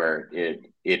space where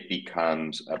it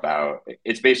becomes about,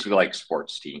 it's basically like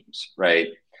sports teams, right?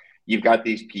 You've got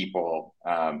these people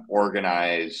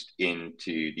organized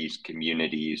into these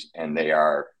communities, and they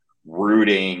are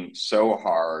rooting so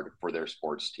hard for their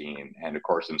sports team. And of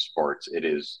course, in sports, it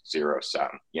is zero sum.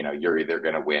 You're either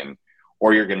going to win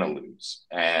or you're going to lose.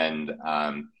 And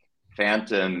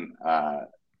Phantom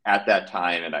at that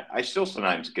time, and I still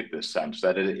sometimes get this sense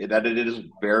that it is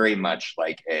very much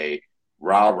like a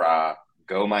rah,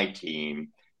 go my team.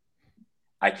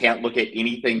 I can't look at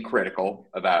anything critical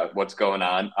about what's going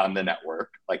on the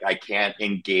network. Like, I can't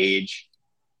engage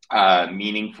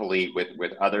meaningfully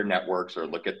with other networks or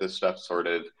look at this stuff sort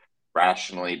of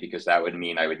rationally, because that would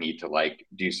mean I would need to like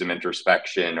do some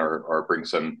introspection or bring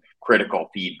some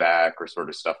critical feedback or sort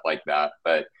of stuff like that.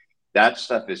 But that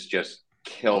stuff is just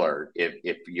killer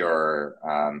if your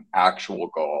actual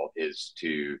goal is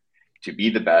to be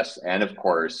the best. And of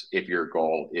course, if your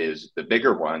goal is the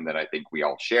bigger one that I think we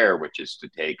all share, which is to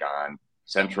take on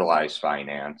centralized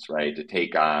finance, right? To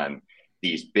take on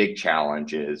these big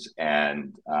challenges.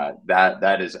 And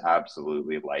that is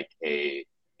absolutely like a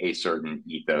certain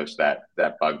ethos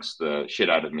that bugs the shit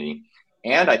out of me.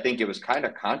 And I think it was kind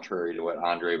of contrary to what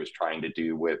Andre was trying to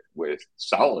do with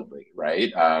Solidly,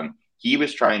 right? He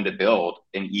was trying to build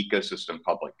an ecosystem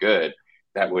public good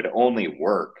that would only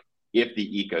work if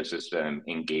the ecosystem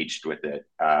engaged with it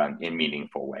in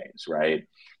meaningful ways, right?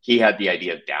 He had the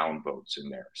idea of downvotes in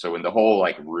there. So when the whole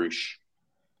like Roosh,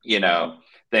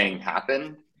 thing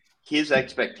happened, his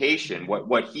expectation,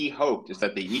 what he hoped, is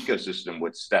that the ecosystem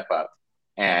would step up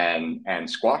and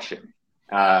squash him.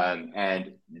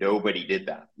 And nobody did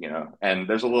that, and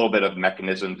there's a little bit of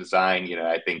mechanism design.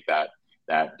 I think that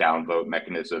downvote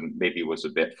mechanism maybe was a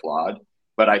bit flawed,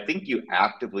 but I think you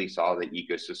actively saw the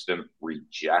ecosystem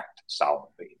reject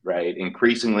Solidly, right?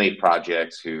 Increasingly,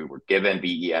 projects who were given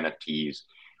VE NFTs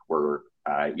were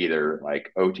either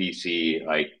like OTC,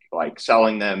 like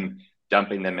selling them,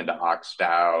 dumping them into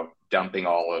Oxdao, dumping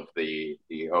all of the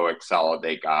OX solid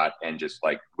they got, and just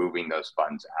like moving those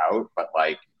funds out. But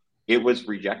like it was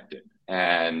rejected,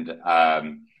 and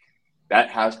that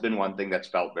has been one thing that's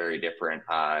felt very different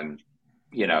on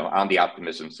the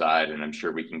optimism side, and I'm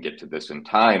sure we can get to this in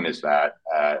time, is that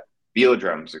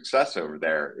Velodrome's success over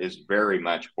there is very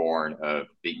much born of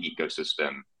the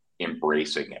ecosystem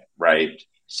embracing it, right?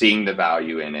 Seeing the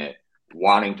value in it,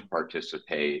 wanting to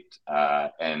participate,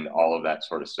 and all of that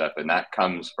sort of stuff. And that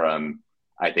comes from,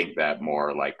 I think, that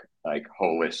more like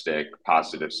holistic,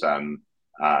 positive sum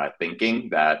thinking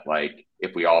that like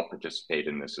if we all participate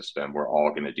in the system, we're all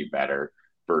going to do better,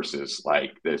 versus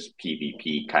like this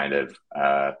PvP kind of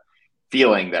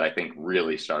feeling that I think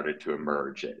really started to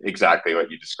emerge. Exactly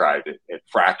what you described. It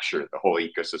fractured, the whole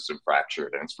ecosystem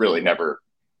fractured, and it's really never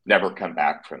come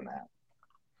back from that.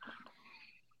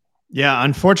 Yeah,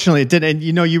 unfortunately it did. And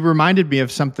you reminded me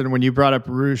of something when you brought up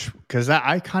Rouge, because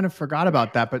I kind of forgot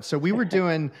about that. But so we were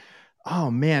doing, oh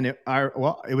man, it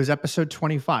was episode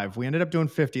 25. We ended up doing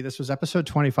 50. This was episode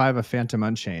 25 of Phantom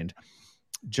Unchained.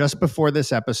 Just before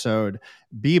this episode,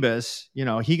 Beebus,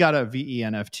 he got a VE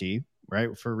NFT,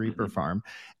 right, for Reaper Farm,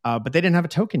 but they didn't have a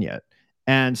token yet.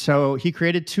 And so he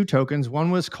created 2 tokens.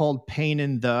 One was called Pain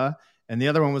in the, and the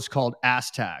other one was called Ass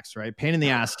Tax, right? Pain in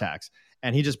the Ass Tax.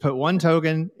 And he just put 1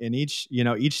 token in each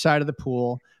side of the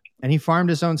pool, and he farmed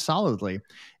his own Solidly.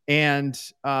 And,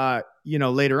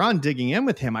 later on digging in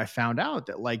with him, I found out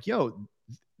that like,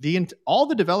 all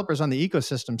the developers on the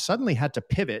ecosystem suddenly had to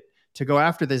pivot to go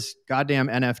after this goddamn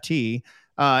NFT.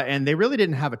 And they really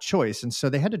didn't have a choice. And so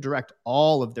they had to direct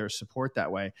all of their support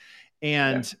that way.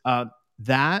 And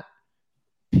that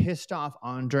pissed off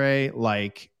Andre,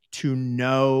 like to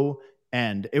no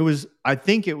end. I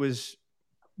think it was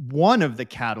one of the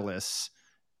catalysts,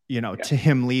 to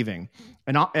him leaving.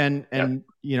 And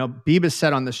Beebus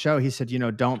said on the show, he said,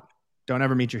 don't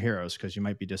ever meet your heroes, because you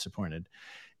might be disappointed.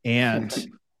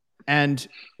 And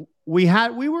we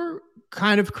were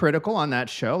kind of critical on that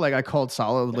show. Like I called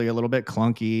Solidly a little bit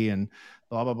clunky and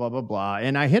blah, blah, blah, blah, blah.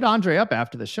 And I hit Andre up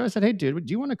after the show. I said, hey dude,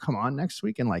 do you want to come on next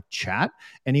week and like chat?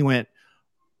 And he went,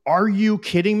 are you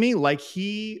kidding me? Like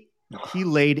he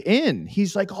laid in.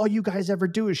 He's like, all you guys ever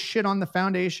do is shit on the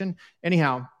foundation.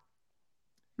 Anyhow,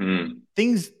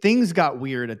 things got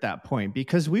weird at that point,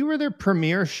 because we were their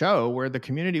premier show where the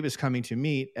community was coming to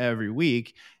meet every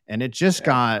week. And it just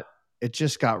got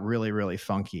really, really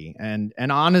funky. And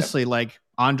honestly, like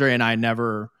Andre and I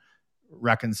never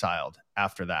reconciled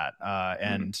after that.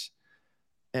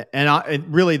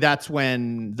 Really, that's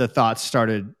when the thoughts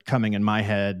started coming in my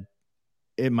head.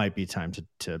 It might be time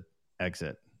to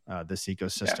exit this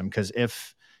ecosystem, because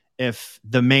if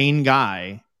the main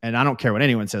guy, and I don't care what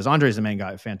anyone says, Andre's the main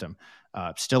guy at Phantom,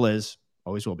 still is,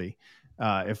 always will be.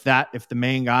 If the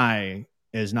main guy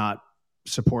is not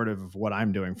supportive of what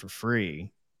I'm doing for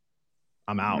free,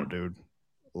 I'm out, dude.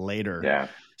 Later. Yeah.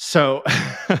 So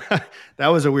that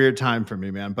was a weird time for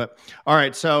me, man. But all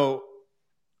right, so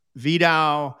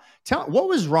VDAO, what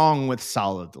was wrong with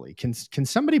Solidly? Can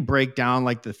somebody break down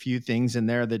like the few things in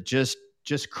there that just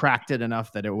cracked it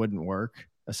enough that it wouldn't work,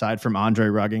 aside from Andre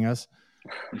rugging us?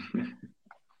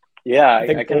 Yeah, I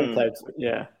think I can.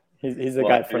 Yeah, he's the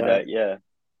guy for that. Yeah.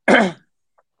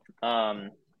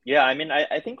 Yeah, I mean,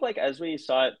 I think like as we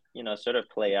saw it, sort of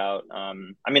play out,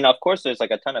 I mean, of course, there's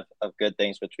like a ton of good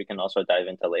things, which we can also dive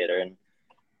into later. And,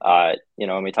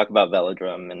 when we talk about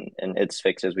Velodrome and its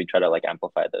fixes, we try to like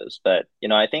amplify those. But,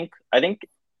 I think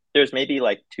there's maybe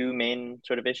like 2 main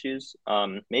sort of issues,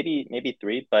 maybe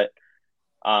 3. But,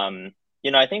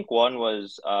 I think one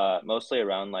was mostly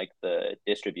around like the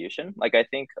distribution. Like, I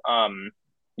think,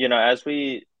 as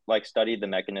we like studied the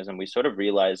mechanism, we sort of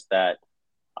realized that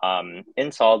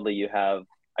in Solidly, you have,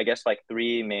 I guess, like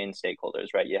 3 main stakeholders,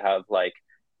 right? You have like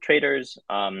traders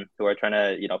who are trying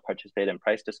to, participate in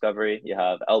price discovery. You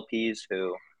have LPs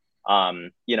who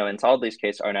in Solidly's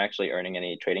case, aren't actually earning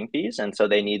any trading fees, and so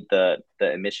they need the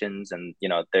emissions, and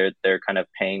they're kind of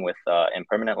paying with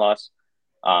impermanent loss,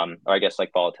 or I guess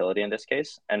like volatility in this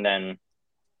case, and then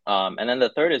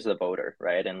the third is the voter,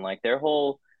 right? And like their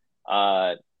whole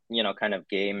kind of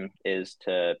game is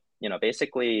to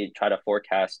basically try to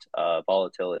forecast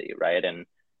volatility, right? And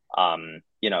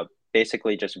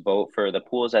basically just vote for the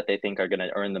pools that they think are going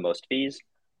to earn the most fees.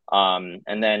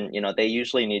 And then they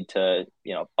usually need to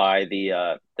buy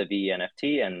the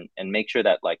VNFT and make sure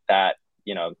that like that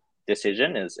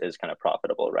decision is kind of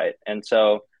profitable, right? And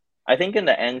so I think in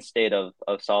the end state of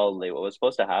Solidly, what was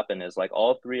supposed to happen is like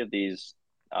all three of these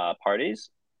parties,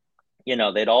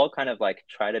 they'd all kind of like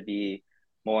try to be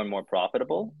more and more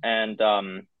profitable, and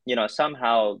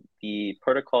somehow the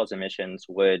protocol's emissions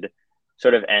would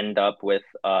sort of end up with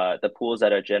the pools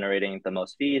that are generating the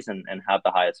most fees and have the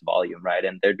highest volume, right?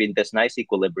 And there'd be this nice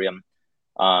equilibrium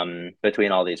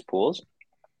between all these pools,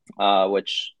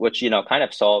 which kind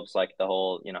of solves like the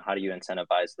whole how do you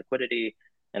incentivize liquidity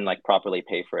and like properly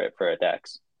pay for it for a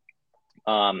DEX.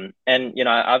 And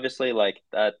obviously like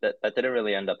that didn't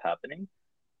really end up happening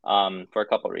for a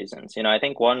couple of reasons. I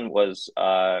think one was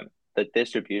the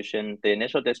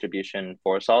initial distribution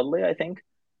for Solidly, I think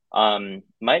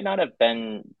might not have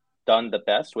been done the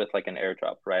best with like an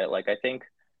airdrop, right? Like I think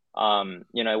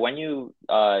when you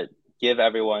give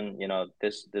everyone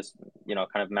this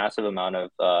kind of massive amount of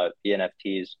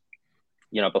VNFTs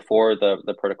before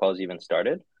the protocol is even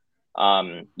started,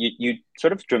 you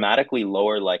sort of dramatically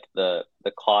lower like the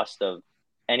cost of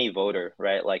any voter,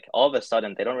 right? Like all of a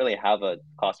sudden they don't really have a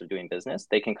cost of doing business.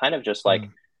 They can kind of just like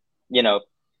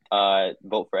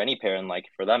vote for any pair, and like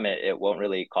for them it won't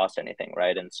really cost anything,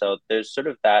 right? And so there's sort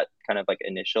of that kind of like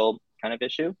initial kind of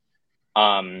issue,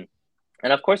 and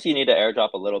of course you need to airdrop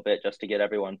a little bit just to get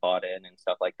everyone bought in and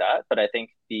stuff like that, but I think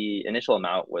the initial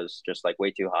amount was just like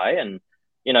way too high. And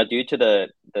due to the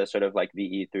sort of like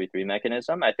VE33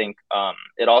 mechanism, I think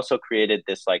it also created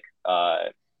this like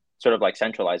sort of like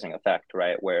centralizing effect,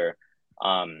 right? Where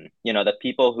the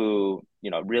people who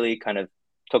really kind of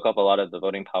took up a lot of the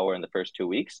voting power in the first 2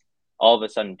 weeks, all of a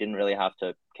sudden didn't really have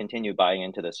to continue buying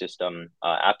into the system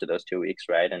after those 2 weeks,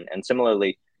 right? And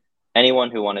similarly,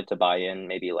 anyone who wanted to buy in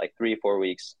maybe like 3-4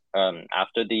 weeks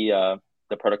after the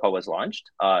protocol was launched,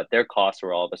 their costs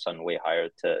were all of a sudden way higher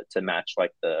to match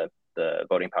like the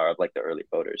voting power of like the early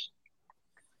voters.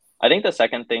 I think the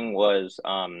second thing was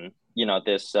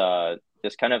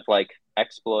this kind of like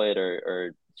exploit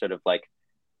or sort of like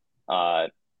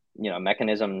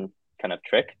mechanism kind of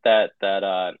trick that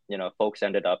folks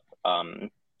ended up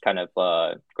kind of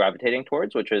gravitating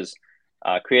towards, which was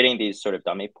creating these sort of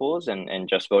dummy pools and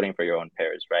just voting for your own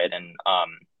pairs, right? And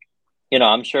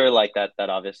I'm sure like that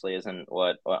obviously isn't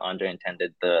what Andre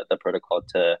intended the protocol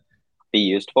to be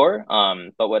used for.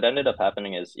 But what ended up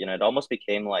happening is it almost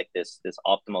became like this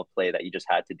optimal play that you just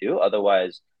had to do.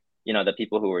 Otherwise, the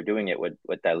people who were doing it would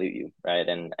dilute you, right?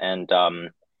 And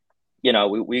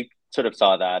we sort of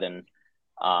saw that, and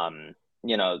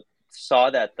saw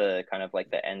that the kind of like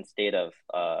the end state of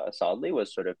Solidly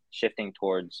was sort of shifting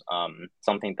towards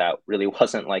something that really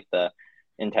wasn't like the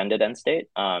intended end state.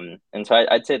 And so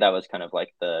I'd say that was kind of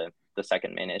like the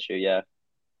second main issue. Yeah.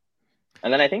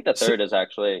 And then I think the third is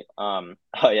actually but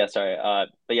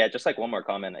yeah, just like one more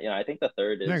comment. I think the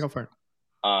third is go for it.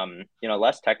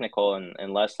 Less technical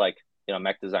and less like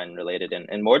mech design related,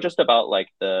 and more just about like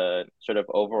the sort of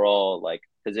overall like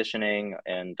positioning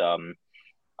and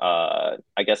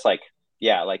I guess like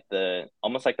like the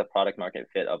almost like the product market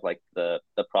fit of like the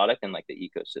product and like the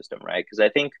ecosystem, right? Because I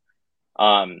think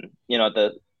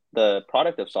the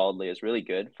product of Solidly is really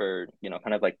good for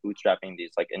kind of like bootstrapping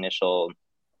these like initial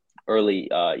early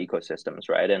ecosystems,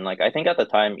 right? And like I think at the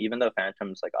time, even though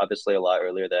Phantom's like obviously a lot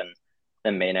earlier than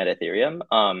mainnet Ethereum,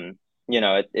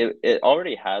 it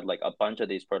already had like a bunch of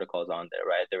these protocols on there,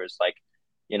 right? There was like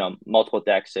multiple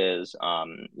dexes,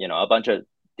 a bunch of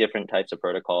different types of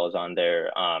protocols on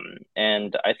there,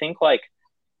 and I think like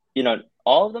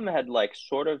all of them had like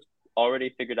sort of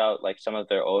already figured out like some of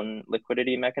their own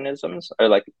liquidity mechanisms or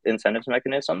like incentives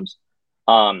mechanisms,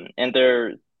 and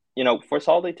they're for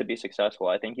Solidly to be successful,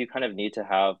 I think you kind of need to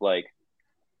have like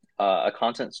a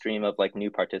constant stream of like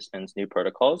new participants, new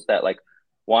protocols that like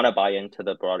want to buy into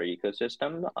the broader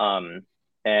ecosystem,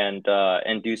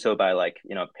 and do so by like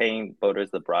paying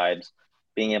voters the bribes,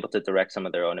 being able to direct some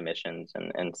of their own emissions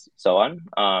and so on.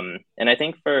 And I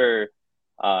think for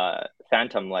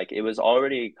Phantom, like it was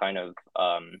already kind of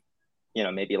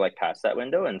maybe like past that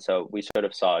window, and so we sort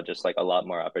of saw just like a lot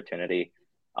more opportunity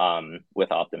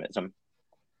with optimism.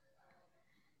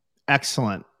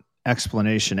 Excellent.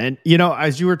 explanation. And,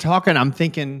 as you were talking, I'm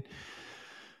thinking,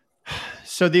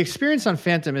 so the experience on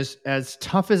Phantom is as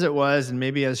tough as it was and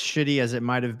maybe as shitty as it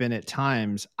might have been at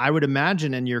times. I would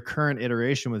imagine in your current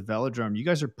iteration with Velodrome, you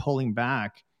guys are pulling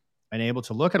back and able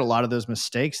to look at a lot of those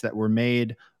mistakes that were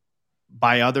made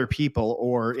by other people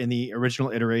or in the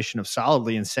original iteration of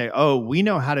Solidly and say, oh, we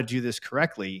know how to do this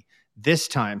correctly this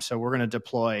time. So we're going to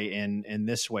deploy in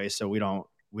this way. So we don't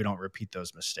repeat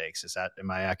those mistakes.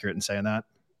 Am I accurate in saying that?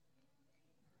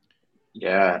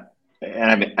 Yeah.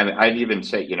 And I mean, I'd even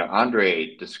say,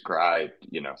 Andre described,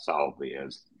 Solidly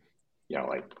as,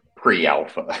 like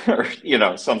pre-alpha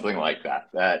or, something like that,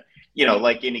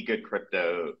 like any good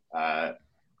crypto,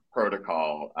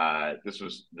 protocol, this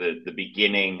was the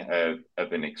beginning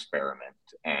of an experiment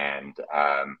and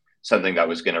something that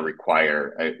was going to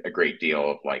require a great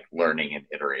deal of like learning and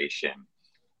iteration.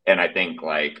 And I think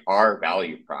like our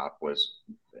value prop was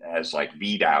as like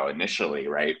VDAO initially,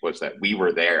 right, was that we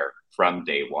were there from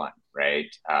day one, right?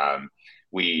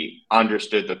 We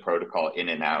understood the protocol in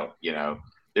and out.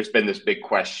 There's been this big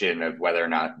question of whether or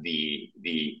not the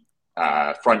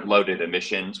front-loaded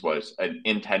emissions was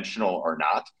intentional or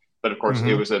not. But of course,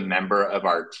 it was a member of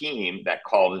our team that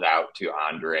called it out to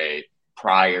Andre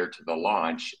prior to the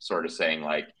launch, sort of saying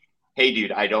like, hey,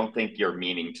 dude, I don't think you're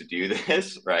meaning to do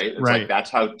this, right? It's like, that's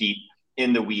how deep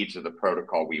in the weeds of the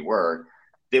protocol we were.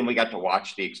 Then we got to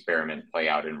watch the experiment play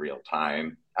out in real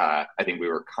time. I think we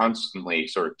were constantly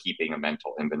sort of keeping a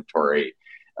mental inventory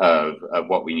of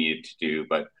what we needed to do.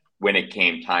 But when it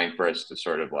came time for us to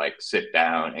sort of like sit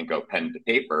down and go pen to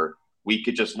paper, we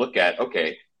could just look at,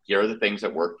 okay, here are the things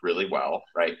that worked really well,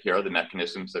 right? Here are the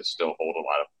mechanisms that still hold a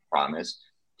lot of promise.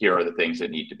 Here are the things that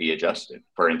need to be adjusted.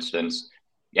 For instance,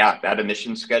 that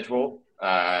emission schedule,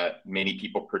 many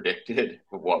people predicted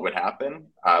what would happen,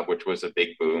 which was a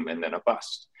big boom and then a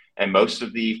bust. And most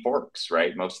of the forks,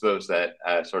 right? Most of those that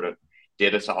sort of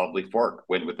did a Solidly fork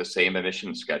went with the same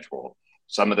emission schedule.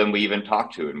 Some of them we even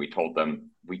talked to and we told them,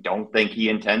 we don't think he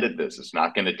intended this. It's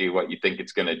not going to do what you think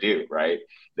it's going to do, right?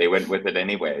 They went with it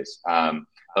anyways.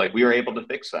 Like we were able to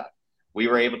fix that. We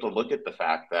were able to look at the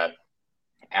fact that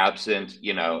absent,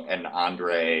 an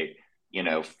Andre,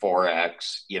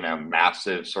 4X,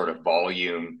 massive sort of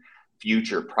volume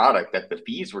future product, that the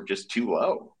fees were just too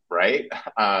low, right?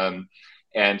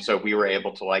 And so we were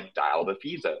able to like dial the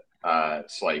fees up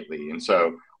slightly. And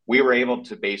so we were able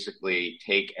to basically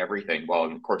take everything. Well,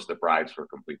 and of course the bribes were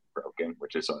completely broken,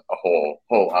 which is a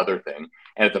whole other thing.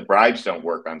 And if the bribes don't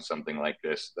work on something like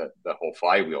this, the whole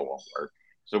flywheel won't work.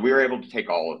 So we were able to take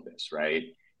all of this, right?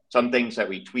 Some things that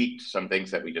we tweaked, some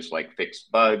things that we just like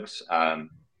fixed bugs,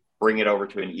 bring it over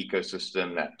to an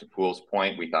ecosystem that, to Pool's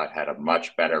point, we thought had a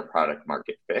much better product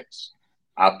market fix.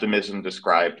 Optimism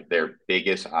described their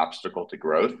biggest obstacle to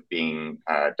growth being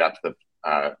depth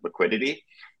of liquidity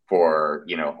for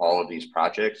all of these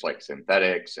projects like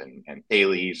Synthetics and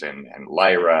Thales and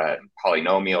Lyra and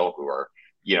Polynomial, who are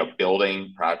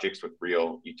building projects with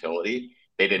real utility.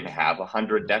 They didn't have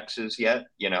 100 dexes yet,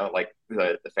 like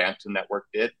the Phantom network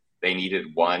did. They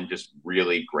needed one just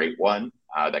really great one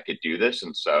that could do this.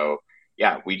 And so,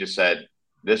 we just said,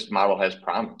 this model has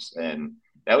promise. And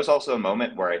that was also a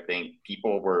moment where I think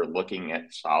people were looking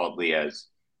at Solidly as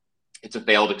it's a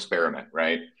failed experiment,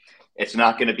 right? It's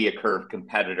not going to be a Curve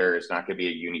competitor. It's not going to be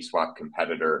a Uniswap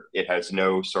competitor. It has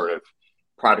no sort of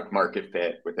product market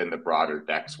fit within the broader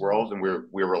DEX world. And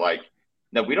we were like,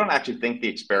 no, we don't actually think the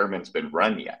experiment's been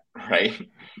run yet, right?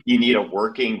 You need a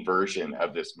working version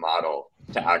of this model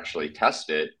to actually test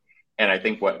it. And I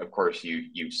think what, of course,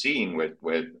 you've seen with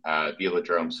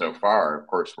Velodrome so far, of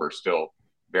course, we're still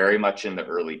very much in the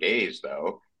early days,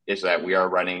 though, is that we are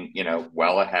running,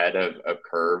 well ahead of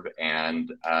Curve and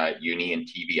Uni and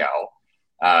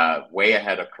TVL, way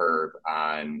ahead of Curve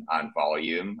on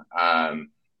volume.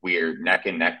 We're neck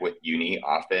and neck with Uni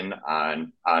often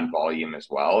on volume as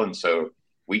well. And so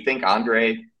we think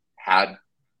Andre had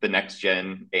the next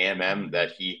gen AMM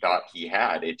that he thought he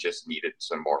had. It just needed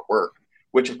some more work,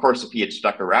 which of course, if he had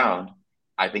stuck around,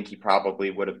 I think he probably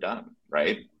would have done,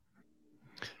 right?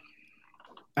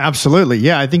 Absolutely.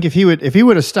 Yeah. I think if he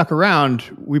would have stuck around,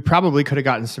 we probably could have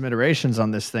gotten some iterations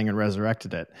on this thing and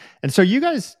resurrected it. And so you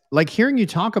guys, like, hearing you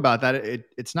talk about that,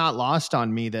 it's not lost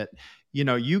on me that,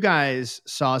 you guys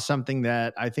saw something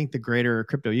that I think the greater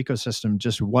crypto ecosystem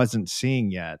just wasn't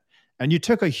seeing yet. And you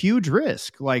took a huge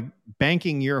risk, like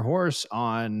banking your horse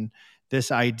on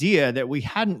this idea that we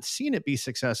hadn't seen it be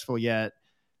successful yet,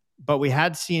 but we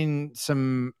had seen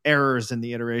some errors in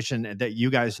the iteration that you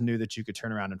guys knew that you could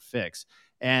turn around and fix.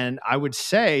 And I would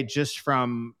say, just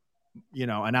from,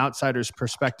 an outsider's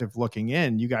perspective looking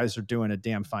in, you guys are doing a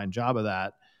damn fine job of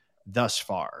that thus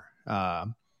far.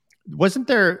 Wasn't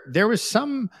there? There was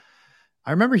some.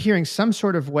 I remember hearing some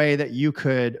sort of way that you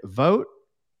could vote,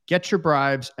 get your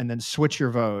bribes, and then switch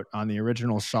your vote on the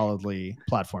original Solidly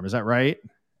platform. Is that right?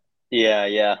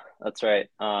 Yeah, that's right.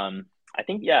 I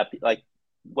think like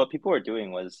what people were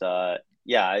doing was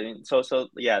yeah, I mean so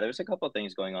yeah, there's a couple of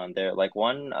things going on there. Like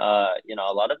one, a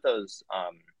lot of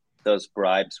those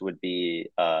bribes would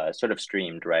be sort of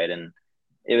streamed, right? And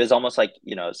it was almost like,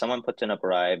 someone puts in a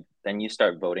bribe, then you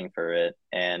start voting for it,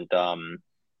 and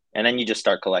then you just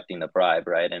start collecting the bribe,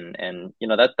 right? And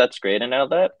that's great and all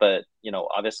that, but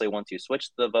obviously once you switch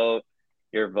the vote,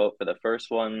 your vote for the first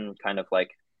one kind of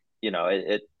like,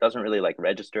 it doesn't really like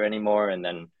register anymore, and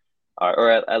then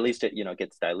or at least it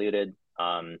gets diluted.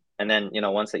 And then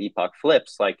once the epoch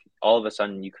flips, like all of a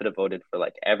sudden you could have voted for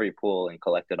like every pool and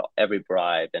collected every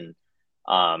bribe, and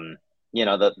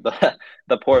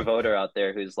the poor voter out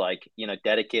there who's like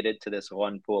dedicated to this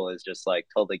one pool is just like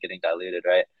totally getting diluted,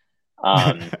 right?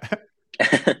 um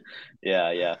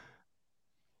yeah.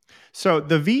 So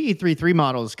the VE33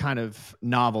 model is kind of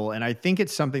novel, and I think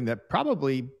it's something that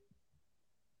probably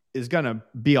is going to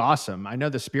be awesome. I know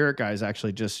the Spirit guys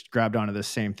actually just grabbed onto the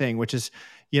same thing, which is,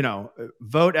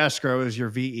 vote escrow is your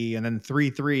VE, and then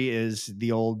 3-3 is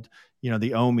the old, the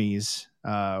OMIs,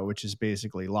 which is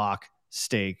basically lock,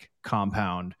 stake,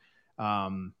 compound,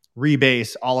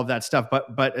 rebase, all of that stuff.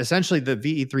 But essentially the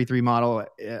VE33 model,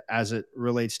 as it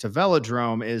relates to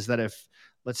Velodrome, is that if,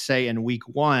 let's say in week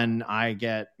 1, I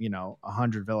get,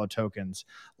 100 Velo tokens,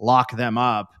 lock them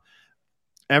up,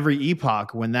 every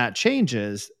epoch, when that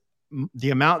changes, the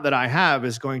amount that I have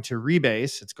is going to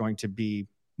rebase. It's going to be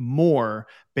more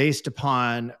based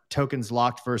upon tokens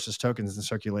locked versus tokens in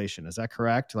circulation. Is that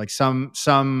correct? Like some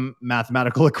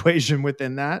mathematical equation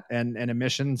within that, and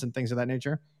emissions and things of that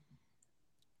nature?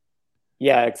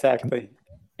 Yeah, exactly.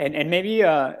 And maybe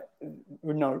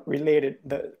related,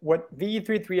 what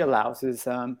VE33 allows is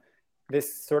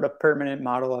this sort of permanent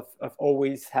model of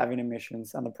always having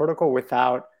emissions on the protocol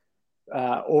without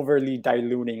overly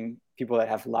diluting people that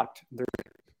have locked their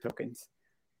tokens.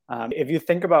 If you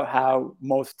think about how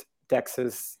most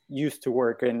DEXs used to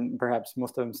work, and perhaps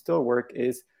most of them still work,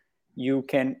 is you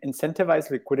can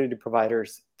incentivize liquidity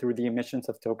providers through the emissions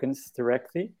of tokens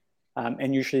directly.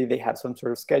 And usually they have some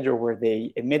sort of schedule where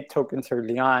they emit tokens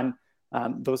early on.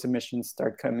 Those emissions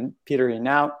start petering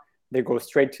out. They go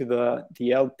straight to the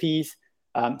LPs.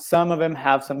 Some of them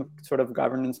have some sort of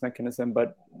governance mechanism,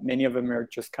 but many of them are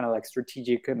just kind of like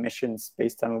strategic emissions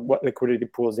based on what liquidity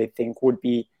pools they think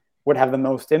would have the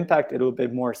most impact, a little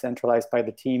bit more centralized by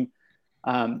the team.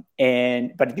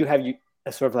 But you have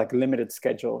a sort of like limited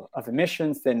schedule of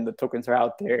emissions, then the tokens are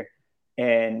out there.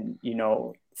 And,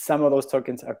 some of those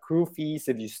tokens accrue fees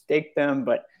if you stake them,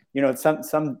 but,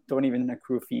 some don't even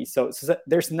accrue fees. So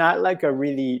there's not like a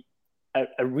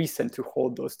reason to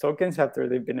hold those tokens after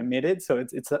they've been emitted. So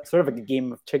it's sort of like a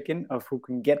game of chicken of who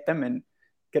can get them and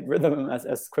get rid of them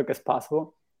as quick as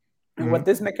possible. And what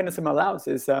this mechanism allows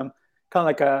is kind of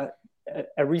like a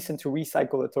reason to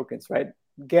recycle the tokens, right?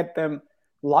 Get them,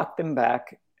 lock them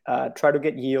back, try to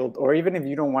get yield, or even if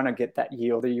you don't want to get that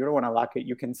yield or you don't want to lock it,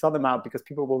 you can sell them out because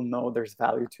people will know there's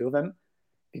value to them.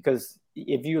 Because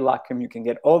if you lock them, you can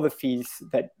get all the fees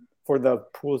that for the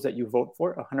pools that you vote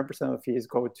for. 100% of the fees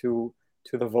go to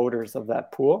the voters of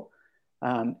that pool,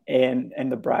 and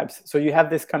the bribes. So you have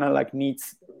this kind of like neat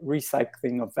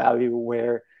recycling of value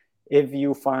where if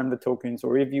you farm the tokens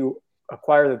or if you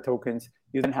acquire the tokens,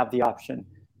 you then have the option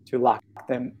to lock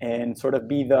them and sort of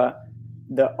be the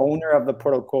owner of the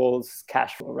protocol's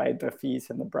cash flow, right? The fees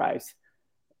and the bribes.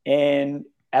 And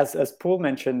as Pool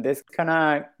mentioned, this kind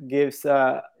of gives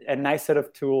a nice set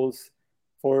of tools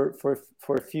for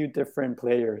a few different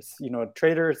players.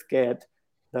 Traders get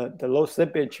the low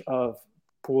slippage of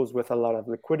pools with a lot of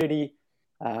liquidity.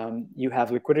 You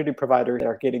have liquidity providers that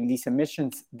are getting these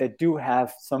emissions that do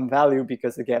have some value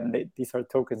because, again, these are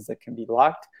tokens that can be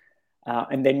locked.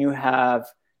 And then you have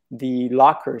the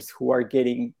lockers who are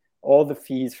getting all the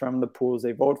fees from the pools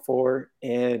they vote for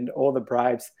and all the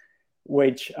bribes,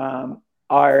 which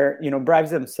are, bribes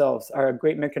themselves are a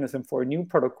great mechanism for a new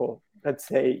protocol. Let's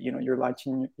say, you're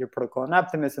launching your protocol on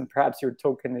Optimism, perhaps your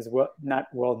token is not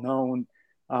well known,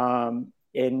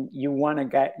 and you want to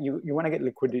get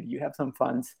liquidity. You have some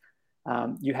funds.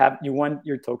 You want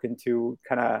your token to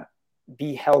kind of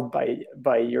be held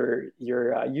by your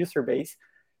user base.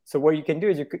 So what you can do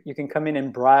is you can come in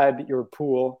and bribe your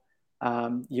pool.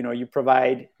 You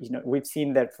provide, we've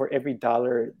seen that for every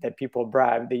 $1 that people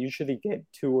bribe, they usually get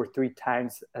 2 or 3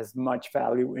 times as much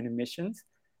value in emissions.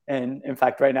 And in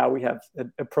fact, right now we have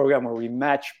a program where we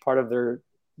match part of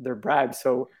their bribe.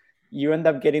 So you end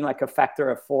up getting like a factor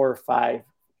of 4 or 5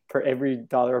 per every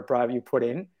dollar of bribe you put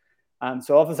in.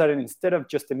 So all of a sudden, instead of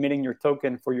just emitting your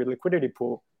token for your liquidity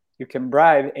pool, you can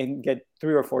bribe and get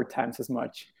 3 or 4 times as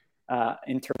much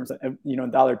in terms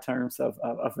of, dollar terms of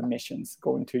emissions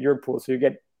going to your pool. So you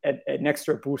get an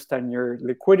extra boost on your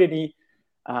liquidity.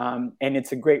 And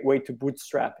it's a great way to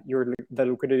bootstrap the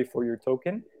liquidity for your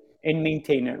token and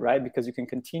maintain it, right? Because you can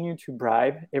continue to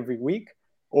bribe every week.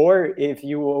 Or if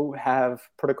you have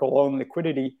protocol-owned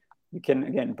liquidity, you can,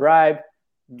 again, bribe,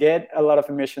 get a lot of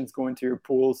emissions going to your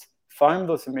pools, farm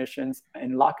those emissions,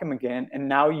 and lock them again. And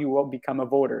now you will become a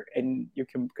voter, and you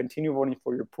can continue voting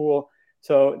for your pool.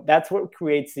 So that's what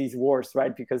creates these wars,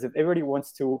 right? Because if everybody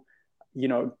wants to,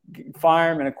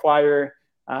 farm and acquire,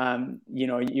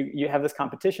 you have this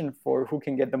competition for who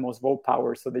can get the most vote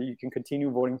power so that you can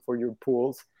continue voting for your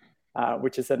pools,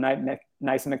 which is a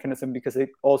nice mechanism because it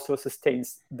also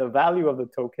sustains the value of the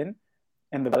token,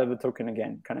 and the value of the token,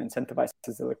 again, kind of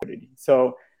incentivizes the liquidity.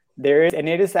 So and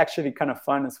it is actually kind of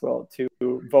fun as well to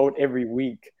vote every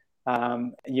week,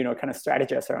 kind of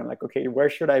strategize around like, okay, where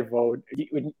should I vote?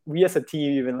 We as a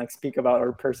team even like speak about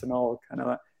our personal kind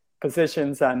of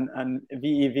positions on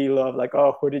VEVLO of like,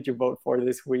 oh, who did you vote for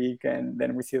this week? And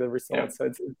then we see the results.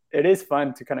 Yeah. So it is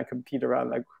fun to kind of compete around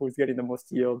like who's getting the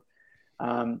most yield,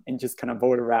 and just kind of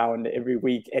vote around every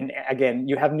week. And again,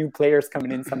 you have new players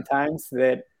coming in sometimes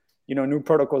that, new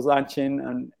protocols launching,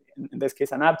 and in this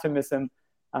case on Optimism,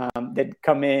 that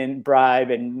come in, bribe,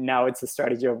 and now it's a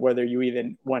strategy of whether you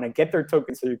even want to get their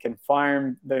tokens so you can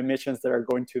farm the emissions that are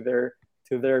going to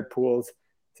their pools.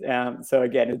 So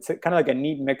again, it's kind of like a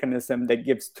neat mechanism that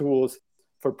gives tools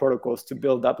for protocols to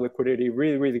build up liquidity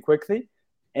really, really quickly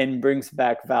and brings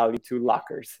back value to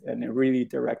lockers in a really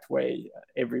direct way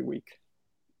every week.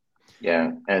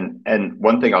 Yeah, and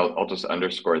one thing I'll just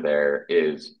underscore there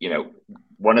is,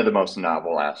 one of the most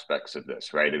novel aspects of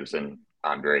this, right? It was in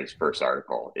Andre's first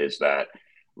article, is that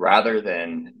rather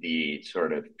than the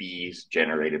sort of fees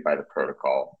generated by the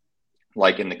protocol,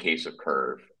 like in the case of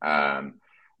Curve,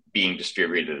 being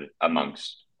distributed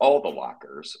amongst all the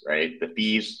lockers, right? The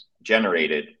fees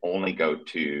generated only go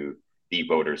to the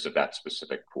voters of that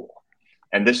specific pool.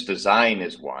 And this design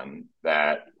is one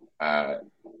that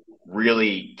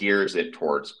really gears it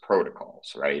towards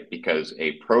protocols, right? Because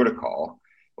a protocol,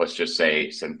 let's just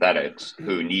say Synthetics,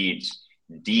 who needs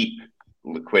deep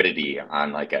liquidity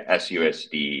on like a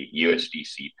SUSD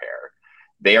USDC pair,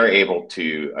 they are able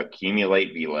to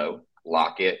accumulate VELO,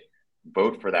 lock it,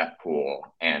 vote for that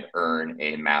pool, and earn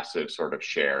a massive sort of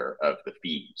share of the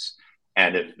fees.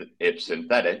 And if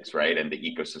Synthetics, right, and the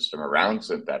ecosystem around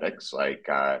Synthetics, like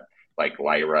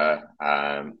Lyra,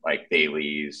 like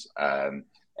Thales,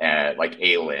 and like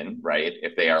ALIN, right,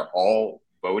 if they are all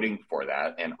voting for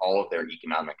that and all of their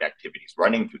economic activities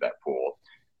running through that pool,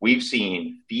 we've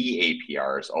seen fee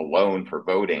APRs alone for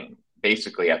voting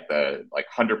basically at the like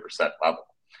 100% level.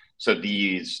 So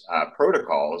these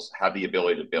protocols have the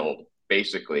ability to build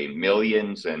basically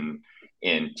millions in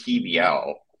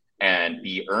TVL and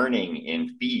be earning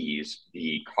in fees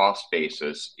the cost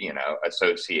basis,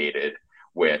 associated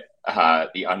with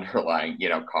the underlying,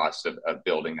 cost of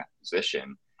building that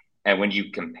position. And when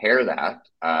you compare that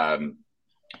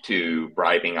to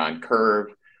bribing on Curve,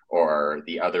 or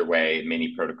the other way,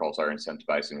 many protocols are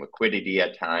incentivizing liquidity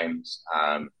at times.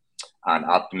 On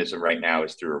Optimism right now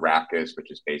is through Arrakis, which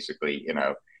is basically,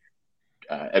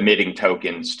 emitting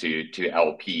tokens to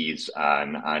LPs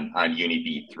on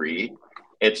UniV3.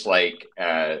 It's like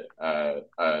 5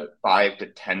 to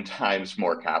 10 times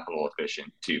more capital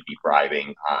efficient to be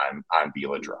bribing on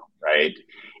Velodrome, right?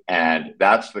 And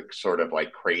that's the sort of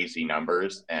like crazy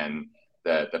numbers and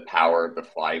the power of the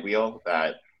flywheel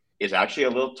that is actually a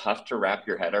little tough to wrap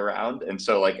your head around. And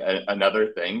so like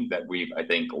another thing that we've, I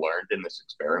think, learned in this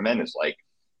experiment is like,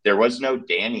 there was no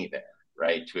Danny there,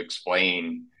 right? To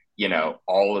explain,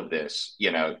 all of this,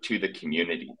 to the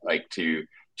community, like to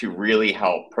really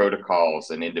help protocols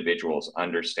and individuals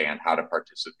understand how to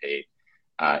participate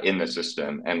in the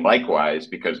system. And likewise,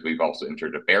 because we've also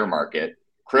entered a bear market,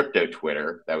 crypto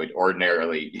Twitter that would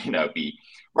ordinarily, be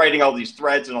writing all these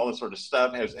threads and all this sort of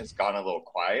stuff has gone a little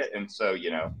quiet. And so,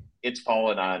 it's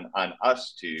fallen on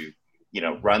us to,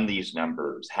 run these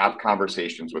numbers, have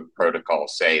conversations with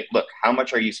protocols, say, look, how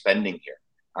much are you spending here?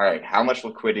 All right, how much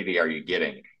liquidity are you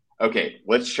getting? Okay,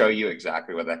 let's show you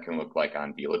exactly what that can look like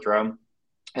on Velodrome.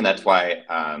 And that's why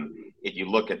if you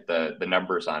look at the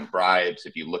numbers on bribes,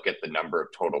 if you look at the number of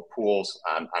total pools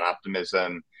on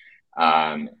Optimism,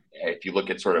 if you look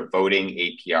at sort of voting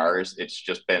APRs, it's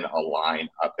just been a line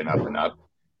up and up and up.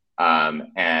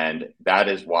 And that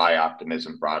is why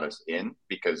Optimism brought us in,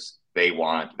 because they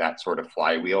want that sort of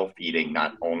flywheel feeding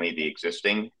not only the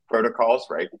existing protocols,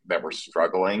 right, that were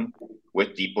struggling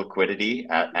with deep liquidity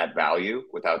at value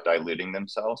without diluting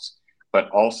themselves, but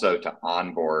also to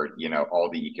onboard, all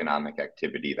the economic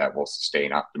activity that will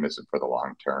sustain optimism for the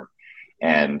long term.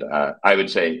 And I would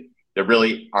say there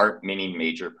really aren't many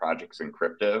major projects in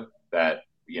crypto that,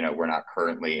 we're not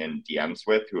currently in DMs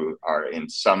with, who are in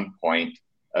some point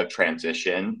of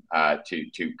transition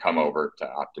to come over to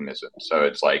optimism. So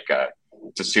it's like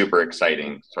it's a super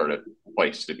exciting sort of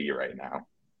place to be right now.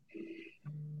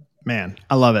 Man,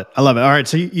 I love it. All right,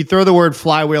 so you throw the word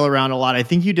flywheel around a lot. I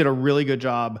think you did a really good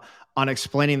job on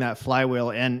explaining that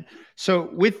flywheel. And so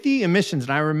with the emissions,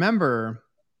 and I remember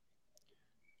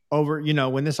over,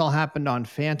 when this all happened on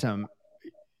Phantom,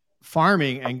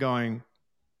 farming and going,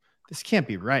 this can't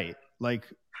be right. Like,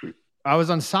 I was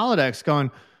on SolidX going,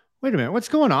 wait a minute, what's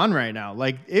going on right now?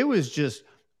 Like, it was just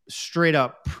straight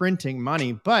up printing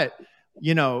money. But,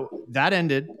 that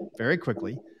ended very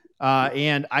quickly.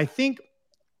 And I think,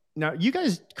 now, you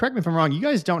guys, correct me if I'm wrong, you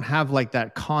guys don't have like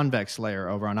that convex layer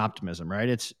over on Optimism, right?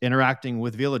 It's interacting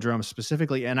with Velodrome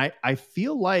specifically. And I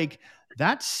feel like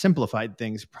that simplified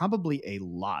things probably a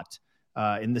lot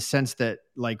in the sense that,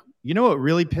 like, what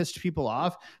really pissed people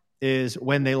off is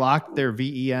when they locked their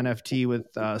VE NFT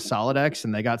with SolidX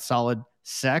and they got solid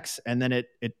sex, and then it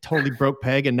totally broke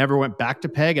peg and never went back to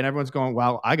peg. And everyone's going,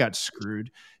 wow, I got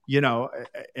screwed,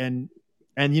 and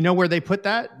where they put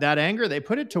that anger, they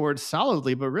put it towards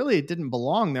Solidly, but really it didn't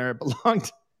belong there. It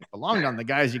belonged on the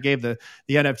guys you gave the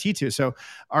NFT to. So,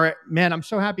 all right, man, I'm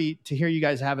so happy to hear you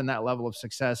guys having that level of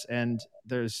success. And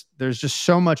there's just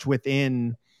so much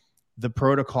within the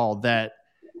protocol that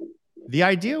the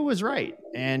idea was right.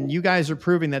 And you guys are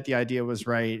proving that the idea was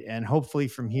right. And hopefully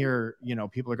from here,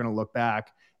 people are going to look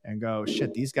back and go,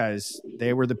 shit, these guys,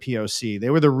 they were the POC. They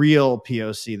were the real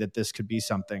POC that this could be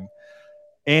something.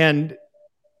 And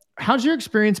how's your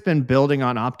experience been building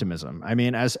on Optimism? I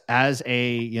mean, as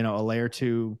a a layer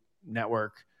 2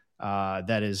 network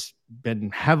that has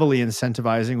been heavily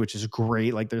incentivizing, which is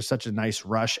great. Like, there's such a nice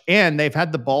rush, and they've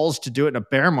had the balls to do it in a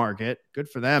bear market. Good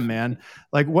for them, man.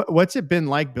 Like, what's it been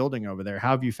like building over there?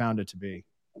 How have you found it to be?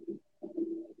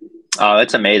 Oh,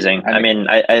 it's amazing. I mean,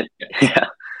 yeah,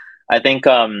 I think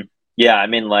yeah, I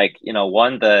mean, like,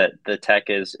 one, the tech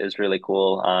is really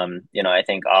cool. I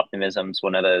think Optimism's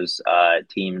one of those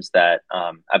teams that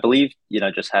I believe,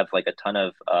 just have like a ton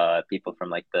of people from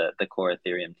like the core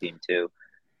Ethereum team too.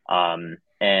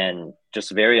 And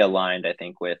just very aligned, I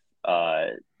think, with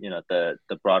the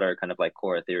broader kind of like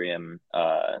core Ethereum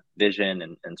vision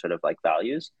and sort of like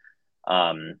values.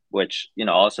 Which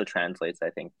also translates, I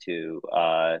think, to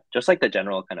just like the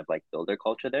general kind of like builder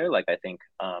culture there. Like, I think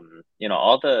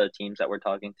all the teams that we're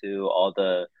talking to, all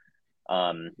the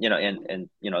and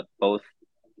both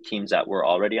teams that were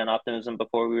already on Optimism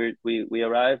before we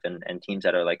arrived, and teams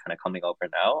that are like kind of coming over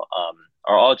now,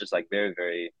 are all just like very,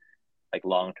 very like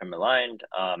long-term aligned.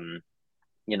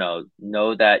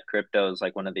 Know that crypto is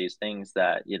like one of these things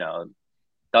that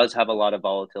does have a lot of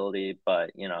volatility,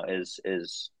 but is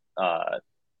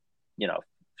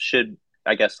should,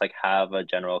 I guess, like have a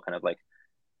general kind of like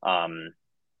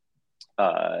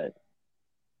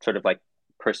sort of like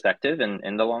perspective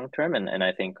in the long term. And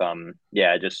I think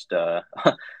just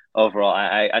overall,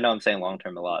 I know I'm saying long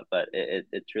term a lot, but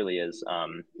it truly is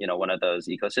one of those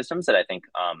ecosystems that I think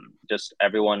just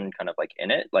everyone kind of like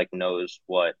in it like knows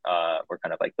what we're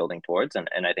kind of like building towards, and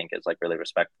I think is like really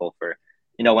respectful for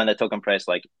when the token price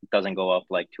like doesn't go up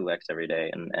like 2x every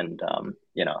day, and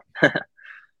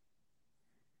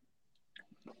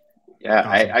Yeah,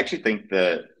 awesome. I actually think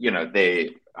that,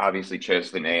 they obviously chose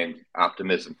the name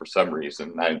Optimism for some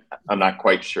reason. I'm not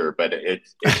quite sure, but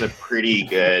it's a pretty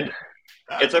good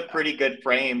it's a pretty good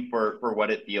frame for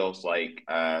what it feels like,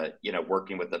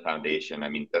 working with the foundation. I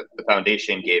mean, the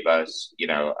foundation gave us,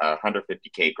 a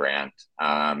 $150K grant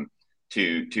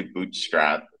to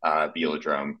bootstrap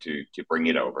Velodrome to bring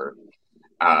it over.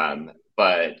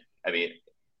 But I mean,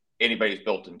 anybody who's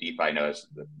built in DeFi knows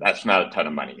that's not a ton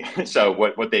of money. So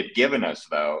what they've given us,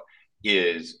 though,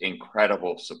 is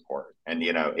incredible support. And,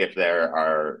 if there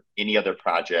are any other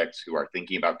projects who are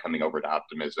thinking about coming over to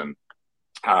Optimism,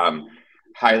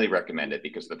 highly recommend it,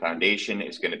 because the foundation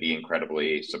is going to be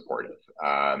incredibly supportive.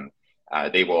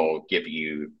 They will give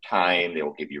you time, they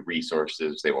will give you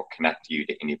resources, they will connect you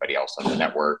to anybody else on the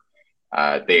network.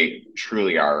 They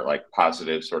truly are like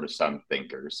positive sort of sum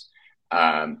thinkers.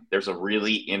 There's a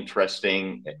really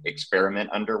interesting experiment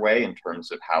underway in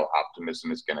terms of how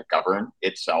Optimism is going to govern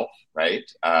itself, right?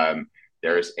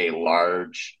 There's a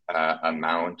large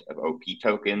amount of OP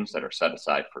tokens that are set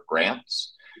aside for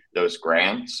grants. those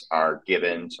grants are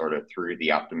given sort of through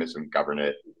the Optimism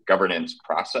governance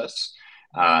process.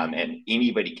 And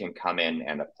anybody can come in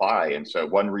and apply. And so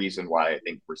one reason why I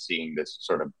think we're seeing this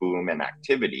sort of boom in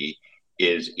activity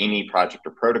is any project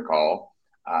or protocol,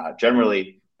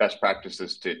 generally best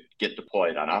practices to get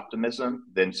deployed on Optimism,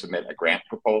 then submit a grant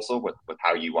proposal with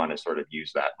how you want to sort of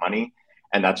use that money.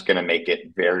 And that's going to make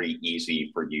it very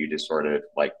easy for you to sort of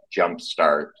like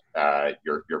jumpstart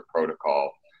your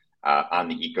protocol on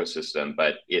the ecosystem.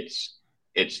 But it's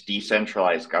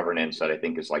decentralized governance that I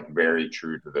think is like very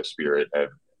true to the spirit of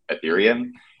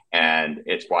Ethereum. And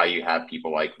it's why you have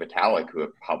people like Vitalik who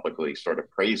have publicly sort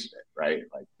of praised it, right?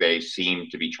 Like they seem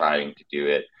to be trying to do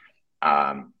it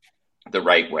the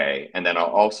right way. And then I'll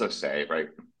also say, right,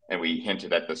 and we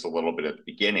hinted at this a little bit at the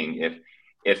beginning,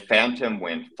 if Phantom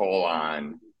went full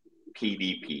on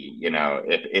PvP, you know,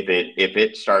 if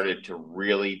it started to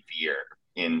really veer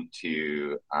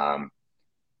into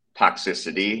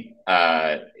toxicity,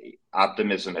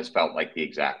 Optimism has felt like the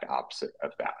exact opposite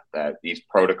of that these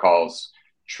protocols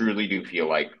truly do feel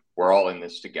like we're all in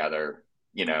this together.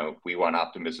 You know, we want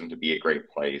Optimism to be a great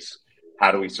place.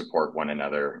 How do we support one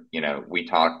another? You know, we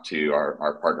talk to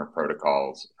our partner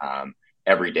protocols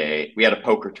every day. We had a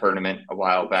poker tournament a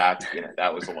while back. You know,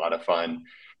 that was a lot of fun.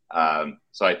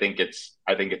 So I think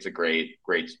it's a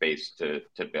great space to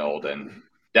build. And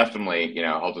definitely, you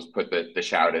know, I'll just put the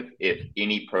shout if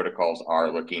any protocols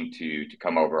are looking to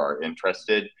come over, are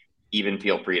interested, even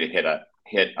feel free to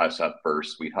hit us up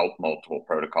first. We've helped multiple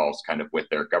protocols kind of with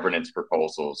their governance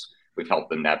proposals. We've helped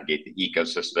them navigate the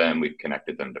ecosystem. We've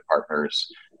connected them to partners.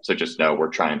 So just know we're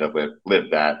trying to live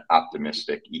that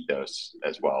optimistic ethos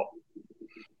as well.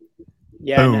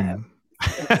 Yeah. Boom.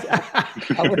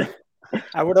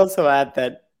 I would also add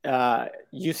that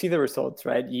you see the results,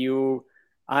 right? You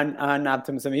on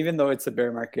Optimism, even though it's a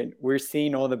bear market, we're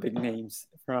seeing all the big names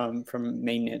from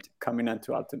mainnet coming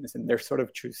onto Optimism. They're sort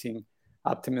of choosing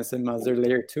Optimism as their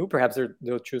layer 2. Perhaps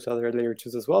they'll choose other layer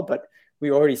 2s as well, but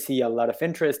we already see a lot of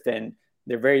interest, and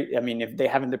they're very, I mean, if they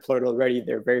haven't deployed already,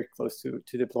 they're very close to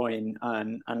deploying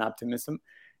on Optimism.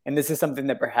 And this is something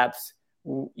that perhaps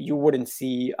you wouldn't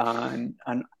see on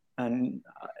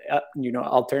you know,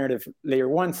 alternative layer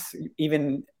 1s,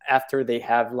 even after they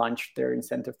have launched their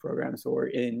incentive programs, or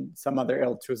in some other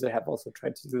L2s that have also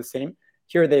tried to do the same.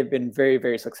 Here, they've been very,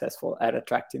 very successful at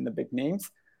attracting the big names,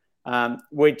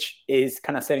 which is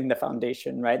kind of setting the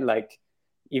foundation, right? Like,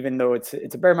 even though it's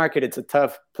a bear market, it's a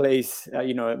tough place,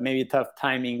 you know, maybe tough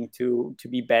timing to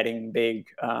be betting big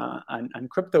on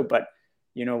crypto. But,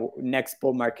 you know, next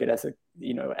bull market, as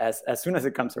soon as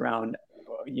it comes around,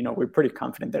 you know, we're pretty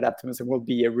confident that Optimism will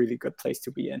be a really good place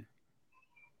to be in.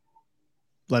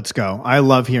 Let's go. I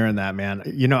love hearing that, man.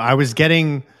 You know, I was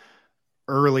getting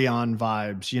early on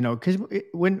vibes, you know, because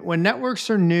when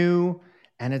networks are new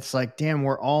and it's like, damn,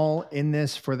 we're all in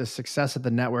this for the success of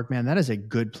the network, man, that is a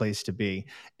good place to be.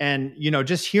 And, you know,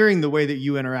 just hearing the way that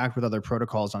you interact with other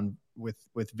protocols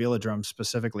with Velodrome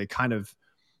specifically kind of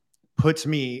puts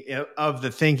me of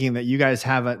the thinking that you guys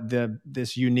have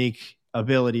this unique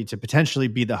ability to potentially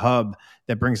be the hub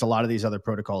that brings a lot of these other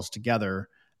protocols together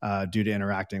due to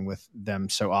interacting with them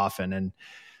so often. And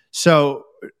so,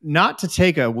 not to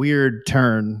take a weird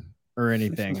turn or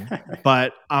anything,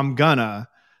 but I'm gonna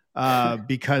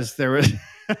because there was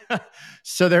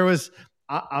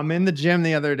I'm in the gym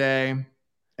the other day,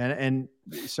 and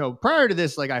so prior to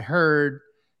this, like I heard,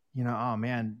 you know, oh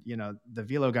man, you know, the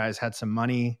Velo guys had some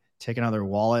money taken out of their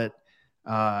wallet,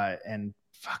 and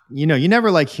fuck, you know, you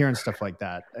never like hearing stuff like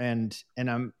that. And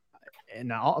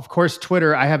of course,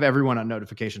 Twitter, I have everyone on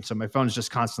notification, so my phone's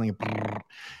just constantly,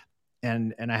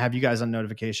 and I have you guys on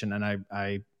notification, and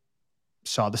I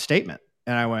saw the statement,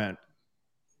 and I went,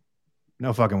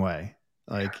 no fucking way.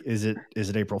 Like, is it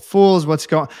April Fool's? What's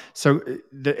going? So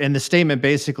the statement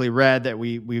basically read that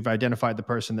we've identified the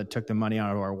person that took the money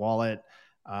out of our wallet.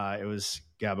 It was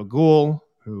Gabagool,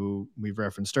 who we've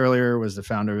referenced earlier, was the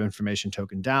founder of Information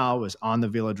Token DAO, was on the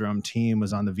Velodrome team,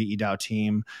 was on the VE DAO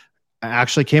team,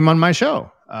 actually came on my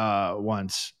show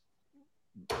once,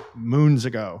 moons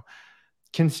ago.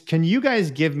 Can you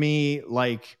guys give me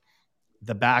like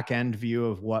the back end view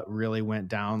of what really went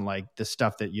down, like the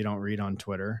stuff that you don't read on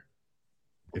Twitter,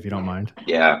 if you don't mind?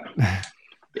 Yeah.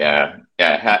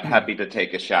 Happy to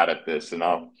take a shot at this, and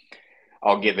I'll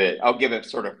give it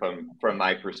sort of from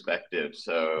my perspective.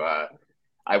 So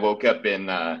I woke up in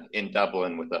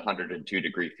Dublin with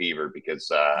 102-degree fever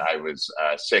because I was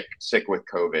sick with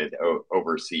COVID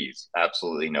overseas.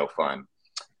 Absolutely no fun.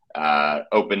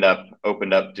 Opened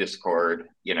up Discord,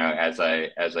 you know, as I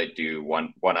do,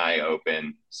 one eye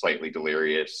open, slightly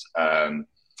delirious, and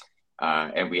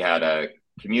we had a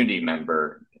community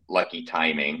member, lucky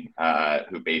timing,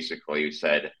 who basically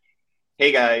said,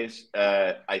 hey guys,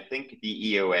 I think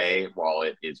the EOA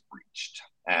wallet is breached.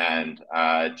 And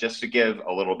just to give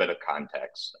a little bit of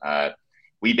context,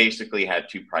 we basically had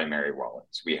two primary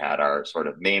wallets. We had our sort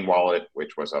of main wallet,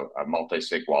 which was a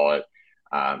multi-sig wallet.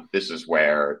 This is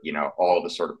where, you know, all the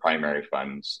sort of primary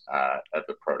funds of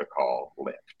the protocol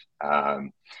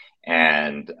lived.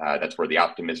 And that's where the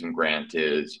Optimism grant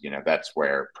is. You know, that's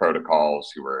where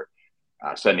protocols who were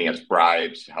sending us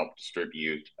bribes to help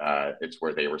distribute, it's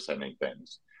where they were sending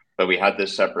things. But we had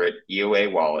this separate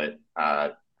EOA wallet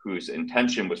whose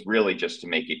intention was really just to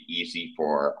make it easy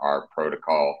for our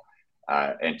protocol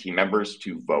and team members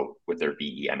to vote with their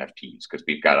VE NFTs, because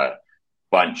we've got a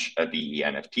bunch of VE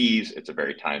NFTs. It's a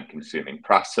very time-consuming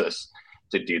process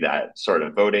to do that sort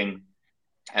of voting.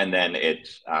 And then it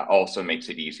also makes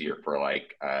it easier for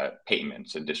like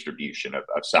payments and distribution of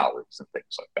salaries and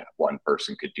things like that. One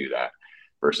person could do that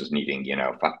versus needing, you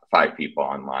know, five people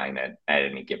online at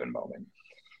any given moment.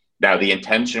 Now, the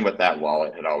intention with that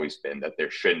wallet had always been that there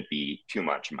shouldn't be too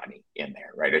much money in there,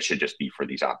 right? It should just be for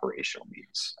these operational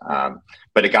needs.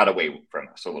 But it got away from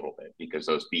us a little bit because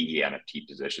those VE NFT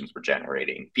positions were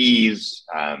generating fees.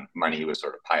 Money was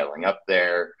sort of piling up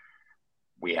there.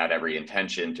 We had every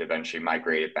intention to eventually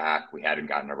migrate it back. We hadn't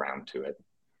gotten around to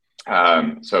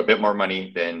it. So a bit more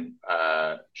money than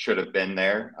should have been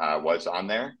there was on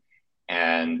there,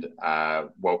 and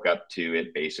woke up to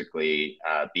it basically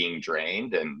being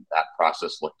drained. And that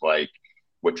process looked like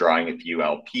withdrawing a few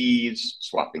LPs,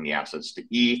 swapping the assets to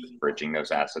ETH, bridging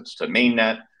those assets to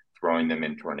mainnet, throwing them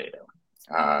in Tornado.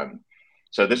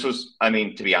 So this was, I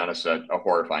mean, to be honest, a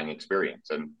horrifying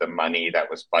experience. And the money that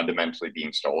was fundamentally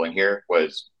being stolen here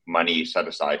was money set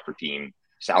aside for team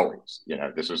salaries. You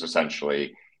know, this was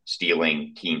essentially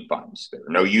stealing team funds. There were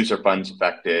no user funds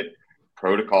affected.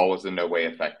 Protocol was in no way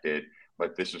affected,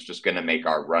 but this was just going to make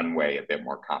our runway a bit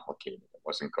more complicated. It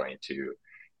wasn't going to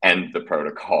end the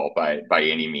protocol by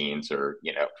any means, or,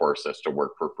 you know, force us to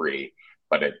work for free,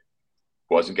 but it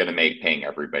wasn't going to make paying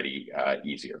everybody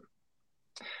easier.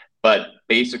 But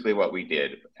basically what we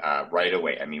did right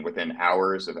away, I mean, within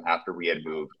hours of after we had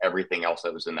moved everything else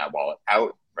that was in that wallet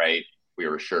out, right, we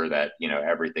were sure that, you know,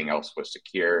 everything else was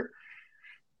secure.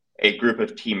 A group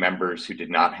of team members who did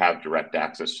not have direct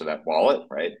access to that wallet,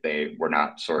 right, they were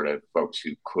not sort of folks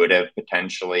who could have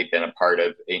potentially been a part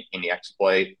of any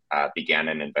exploit, began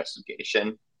an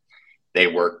investigation. They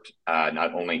worked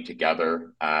not only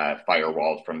together,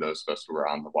 firewalled from those of us who were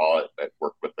on the wallet, but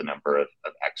worked with a number of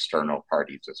external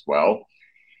parties as well.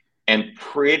 And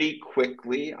pretty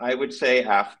quickly, I would say,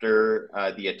 after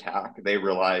the attack, they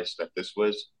realized that this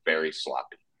was very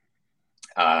sloppy,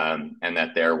 and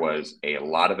that there was a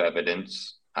lot of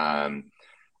evidence on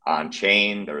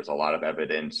chain. There was a lot of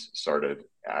evidence sort of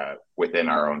within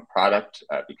our own product,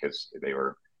 because they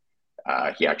were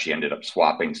he actually ended up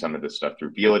swapping some of this stuff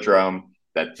through Velodrome,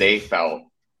 that they felt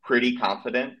pretty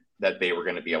confident that they were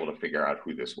going to be able to figure out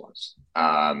who this was.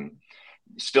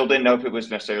 Still didn't know if it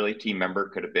was necessarily a team member.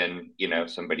 Could have been, you know,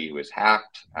 somebody who was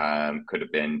hacked. Could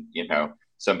have been, you know,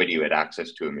 somebody who had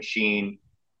access to a machine.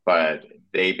 But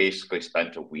they basically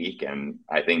spent a week, and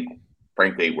I think,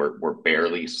 frankly, we're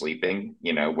barely sleeping,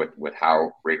 you know, with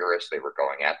how rigorous they were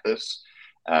going at this.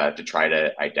 To try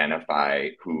to identify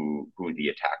who the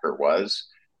attacker was.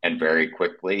 And very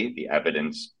quickly, the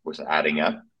evidence was adding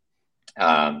up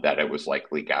that it was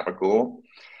likely Gabagool.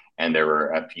 And there were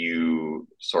a few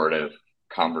sort of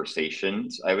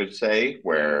conversations, I would say,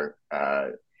 where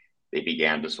they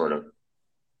began to sort of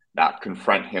not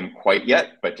confront him quite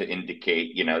yet, but to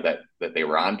indicate, you know, that they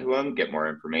were onto him, get more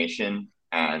information.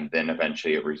 And then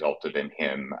eventually it resulted in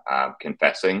him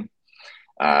confessing.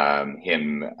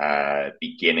 Him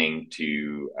beginning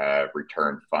to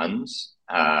return funds.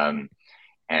 And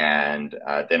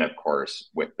then, of course,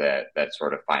 with that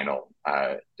sort of final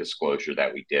disclosure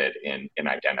that we did in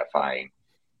identifying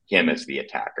him as the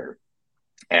attacker.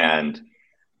 And,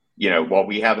 you know, while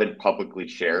we haven't publicly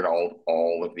shared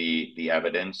all of the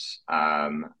evidence,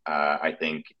 I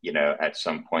think, you know, at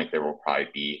some point there will probably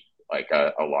be like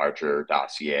a larger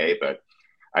dossier, but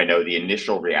I know the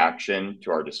initial reaction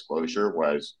to our disclosure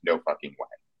was no fucking way,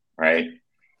 right?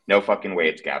 No fucking way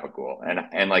it's Gabagool.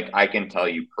 And like, I can tell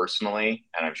you personally,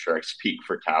 and I'm sure I speak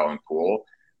for Tao and Pool,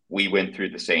 we went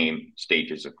through the same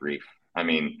stages of grief. I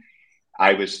mean,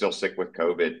 I was still sick with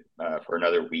COVID for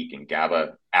another week, and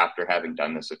Gaba, after having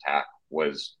done this attack,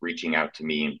 was reaching out to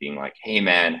me and being like, hey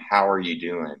man, how are you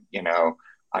doing? You know,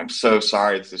 I'm so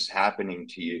sorry this is happening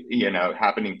to you, you know,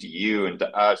 happening to you and to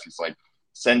us. It's like,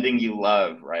 sending you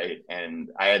love, right? And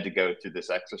I had to go through this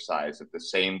exercise of the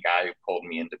same guy who pulled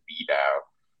me into VDAO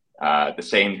The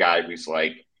same guy who's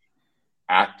like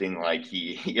acting like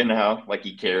he, like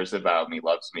he cares about me,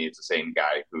 loves me. It's the same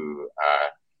guy who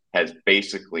has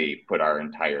basically put our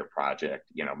entire project,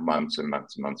 months and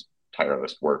months and months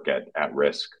tireless work at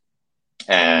risk.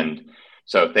 And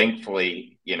so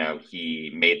thankfully,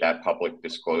 he made that public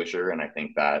disclosure. And I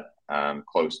think that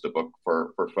closed the book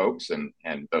for folks and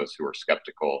those who were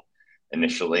skeptical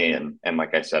initially. And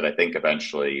like I said, I think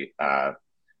eventually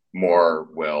more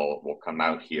will come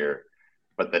out here.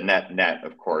 But the net,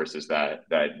 of course, is that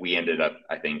we ended up,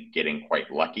 I think, getting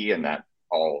quite lucky in that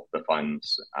all the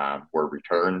funds were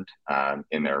returned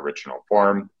in their original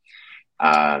form.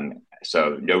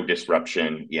 So no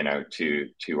disruption,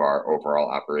 to our overall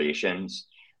operations.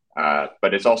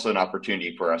 But it's also an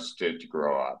opportunity for us to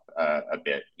grow up a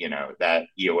bit. That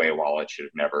EOA wallet should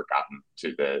have never gotten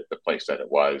to the place that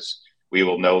it was. We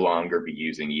will no longer be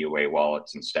using EOA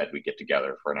wallets. Instead, we get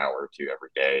together for an hour or two every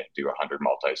day and do 100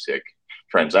 multi-sig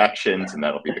transactions, and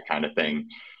that'll be the kind of thing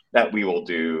that we will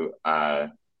do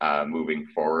moving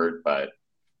forward. But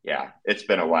yeah, it's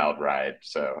been a wild ride.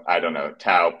 So I don't know,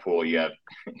 Tao, Pool, you have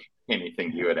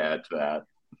anything you would add to that?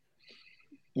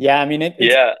 Yeah, I mean,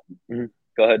 yeah. Mm-hmm.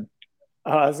 Go ahead.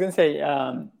 I was going to say,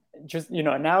 just,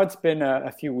 now it's been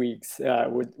a few weeks,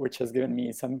 which has given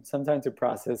me some time to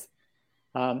process.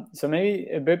 So maybe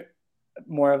a bit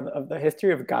more of the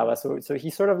history of Gaba. So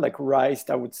he sort of like rised,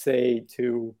 I would say,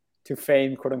 to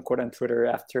fame, quote unquote, on Twitter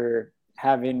after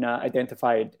having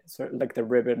identified sort of like the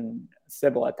Ribbon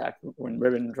Sybil attack. When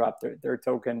Ribbon dropped their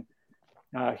token,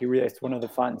 he realized one of the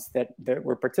funds that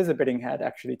were participating had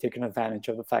actually taken advantage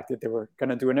of the fact that they were going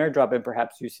to do an airdrop and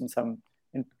perhaps using some,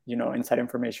 inside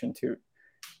information to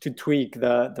tweak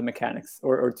the mechanics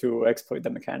or to exploit the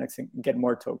mechanics and get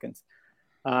more tokens.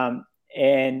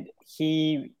 And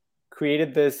he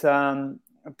created this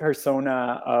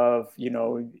persona of,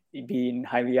 being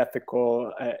highly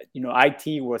ethical.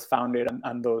 IT was founded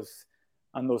on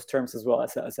those terms as well,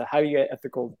 as a highly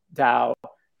ethical DAO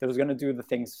that was going to do the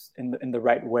things in the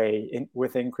right way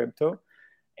within crypto.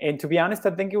 And to be honest,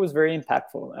 I think it was very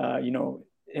impactful.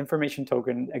 Information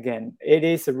token, again, it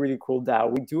is a really cool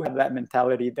DAO. We do have that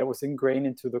mentality that was ingrained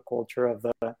into the culture of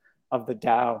the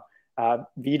DAO.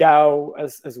 VDAO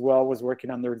as well was working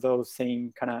under those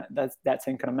same kind of that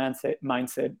same kind of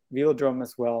mindset. Velodrome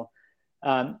as well.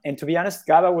 And to be honest,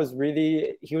 Gaba was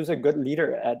he was a good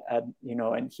leader at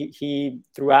and he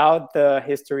throughout the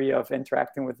history of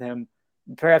interacting with him,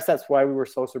 perhaps that's why we were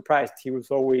so surprised. He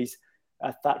was always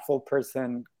a thoughtful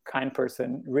person, kind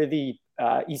person, really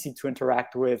easy to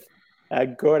interact with,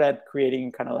 good at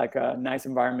creating kind of like a nice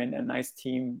environment, a nice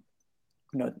team,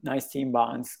 nice team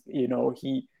bonds.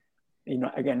 He,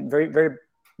 again, very, very,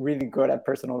 really good at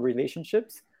personal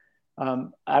relationships.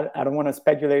 I don't want to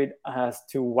speculate as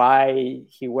to why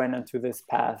he went into this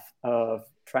path of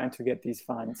trying to get these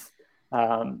funds.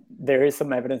 There is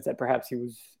some evidence that perhaps he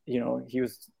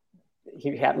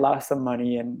had lost some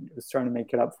money and was trying to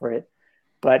make it up for it.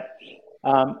 But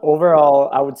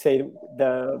overall, I would say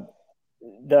the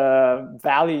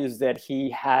values that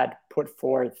he had put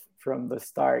forth from the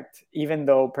start, even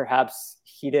though perhaps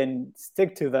he didn't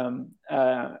stick to them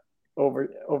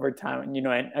over time,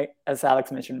 and as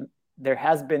Alex mentioned, there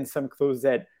has been some clues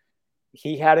that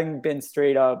he hadn't been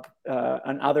straight up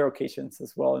on other occasions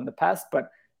as well in the past,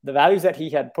 but the values that he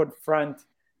had put front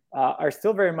are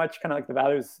still very much kind of like the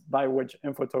values by which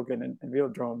InfoToken and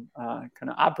Velodrome kind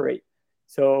of operate.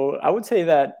 So I would say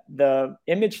that the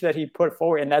image that he put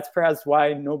forward, and that's perhaps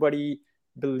why nobody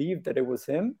believed that it was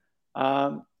him,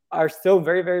 are still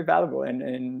very, very valuable.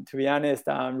 And to be honest,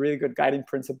 really good guiding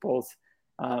principles.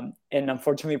 And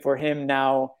unfortunately for him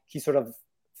now, he sort of,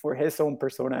 for his own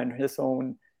persona and his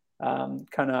own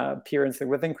kind of appearance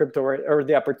within crypto or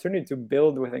the opportunity to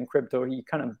build within crypto, he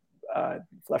kind of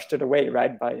flushed it away,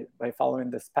 right, by following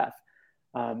this path.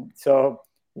 So,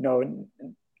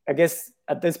 I guess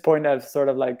at this point I've sort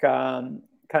of like kind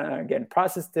of, again,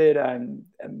 processed it and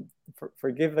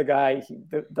forgive the guy.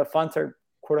 The funds are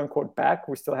quote unquote back.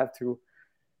 We still have to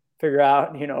figure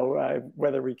out,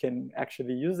 whether we can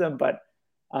actually use them. But,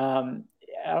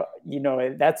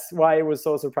 that's why it was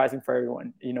so surprising for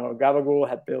everyone. Gabagool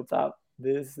had built up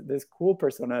this cool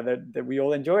persona that we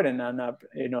all enjoyed. And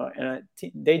in a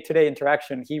day-to-day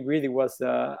interaction, he really was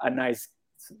a nice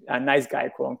guy,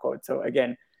 quote unquote. So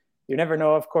again, you never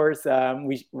know, of course.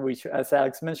 We as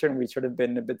Alex mentioned, we should have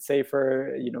been a bit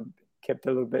safer, kept a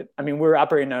little bit. I mean, we're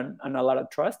operating on a lot of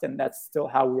trust, and that's still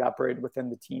how we operate within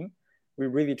the team. We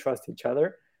really trust each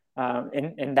other.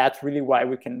 And that's really why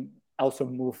we can also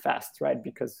move fast, right?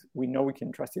 Because we know we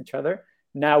can trust each other.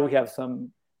 Now we have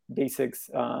some basics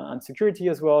on security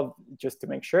as well, just to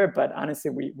make sure. But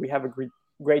honestly, we have a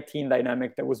great team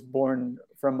dynamic that was born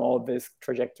from all this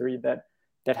trajectory that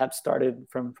had started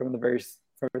from the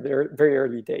very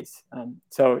early days.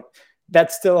 So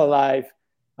that's still alive.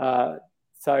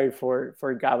 Sorry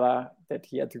for Gaba that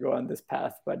he had to go on this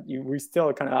path, but we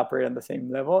still kind of operate on the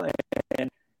same level. And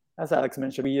as Alex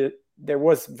mentioned, there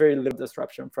was very little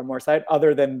disruption from our side,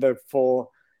 other than the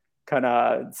full kind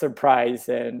of surprise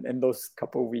and those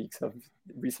couple of weeks of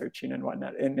researching and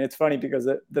whatnot. And it's funny because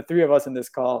the three of us in this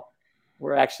call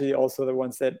were actually also the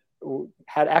ones that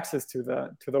had access to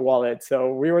the wallet.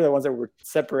 So we were the ones that were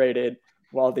separated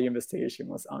while the investigation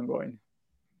was ongoing.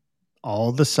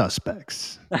 All the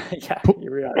suspects. Yeah,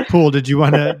 here we are. Pool, did you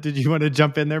want to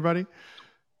jump in there, buddy?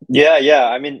 Yeah.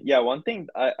 I mean, one thing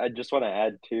I just want to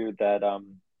add to that,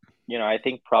 I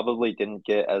think probably didn't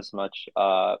get as much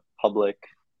public,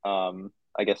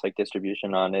 I guess, like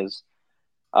distribution on is,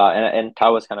 and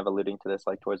Tao was kind of alluding to this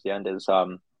like towards the end is,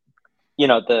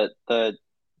 the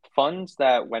funds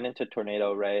that went into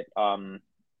Tornado, right?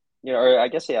 Or I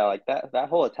guess, like that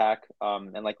whole attack,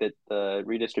 and like the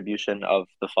redistribution of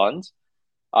the funds,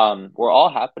 were all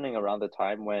happening around the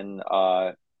time when,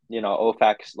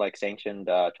 OFAC like sanctioned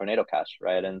Tornado Cash,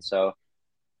 right? And so,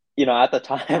 at the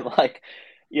time, like,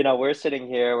 we're sitting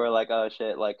here, we're like, oh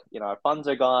shit, like, our funds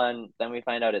are gone. Then we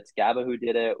find out it's Gaba who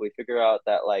did it. We figure out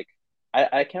that like,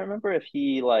 I can't remember if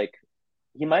he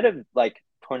might have like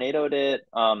tornadoed it,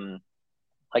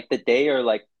 like the day or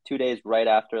like 2 days right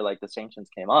after like the sanctions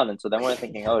came on. And so then we're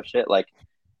thinking, oh shit, like,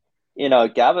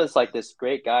 Gaba's like this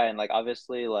great guy. And like,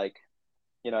 obviously like,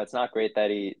 it's not great that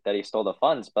he stole the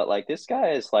funds, but like this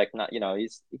guy is like not,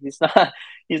 he's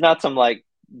not some like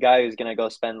guy who's gonna go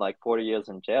spend like 40 years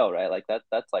in jail, right? Like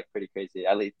that's like pretty crazy,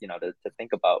 at least to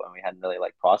think about when we hadn't really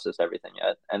like processed everything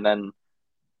yet. And then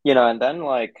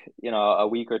like a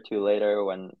week or two later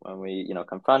when we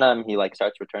confront him, he like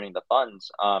starts returning the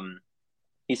funds.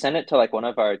 He sent it to like one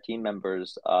of our team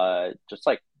members, just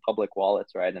like public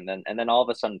wallets, right? And then all of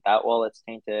a sudden that wallet's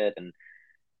tainted,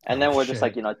 and then we're just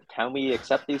like, can we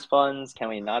accept these funds? Can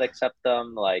we not accept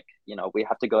them? Like, we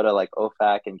have to go to like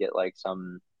OFAC and get like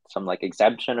some like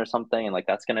exemption or something. And like,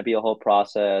 that's going to be a whole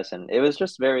process. And it was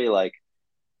just very like,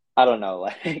 I don't know,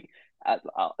 like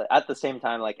at the same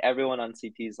time, like everyone on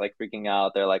CT is like freaking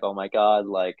out. They're like, oh my God,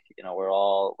 like, we're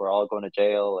all going to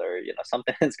jail, or,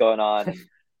 something is going on.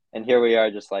 And here we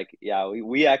are just like, yeah,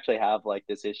 we actually have like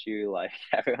this issue. Like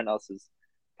everyone else is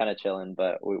kind of chilling,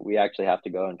 but we actually have to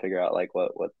go and figure out like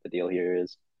what the deal here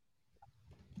is.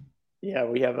 Yeah,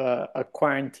 we have a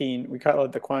quarantine. We call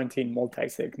it the quarantine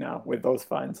multi-sig now with those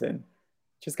funds, and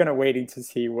just kind of waiting to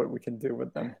see what we can do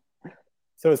with them.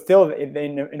 So still,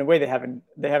 in a way, they haven't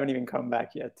even come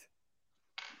back yet.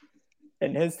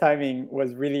 And his timing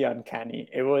was really uncanny.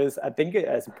 It was, I think,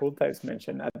 as Pool Types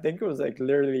mentioned, I think it was like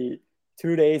literally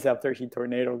 2 days after he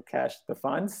tornado cashed the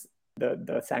funds,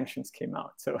 the sanctions came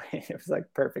out. So it was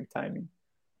like perfect timing.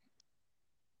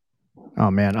 Oh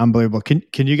man, unbelievable.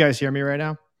 Can you guys hear me right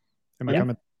now? Am I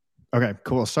coming? Okay,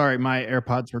 cool. Sorry, my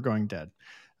AirPods were going dead.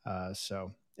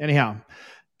 So anyhow,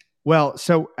 well,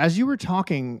 so as you were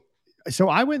talking, so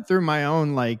I went through my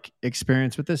own like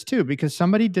experience with this too, because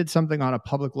somebody did something on a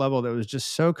public level that was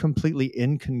just so completely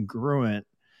incongruent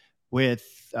with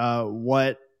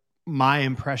what my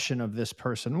impression of this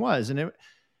person was.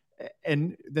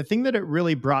 And the thing that it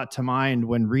really brought to mind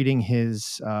when reading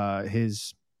his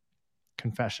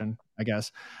confession, I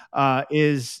guess,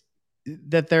 is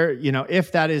that there,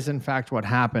 if that is in fact what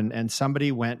happened, and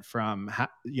somebody went from,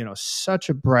 such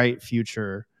a bright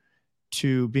future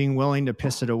to being willing to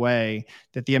piss it away,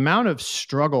 that the amount of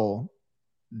struggle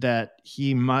that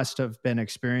he must have been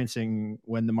experiencing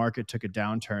when the market took a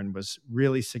downturn was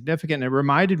really significant. It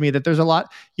reminded me that there's a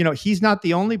lot, he's not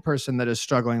the only person that is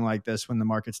struggling like this when the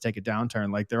markets take a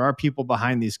downturn. Like there are people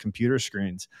behind these computer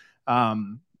screens.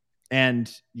 And,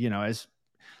 as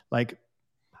like,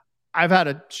 I've had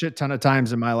a shit ton of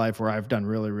times in my life where I've done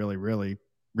really, really, really,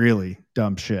 really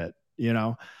dumb shit,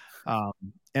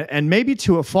 and maybe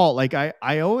to a fault. Like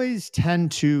I always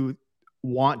tend to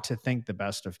want to think the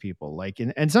best of people, like,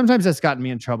 and sometimes that's gotten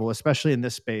me in trouble, especially in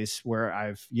this space where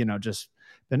I've, just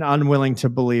been unwilling to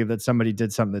believe that somebody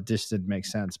did something that just didn't make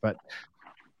sense. But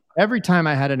every time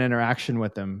I had an interaction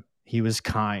with him, he was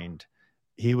kind.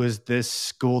 He was this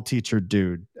school teacher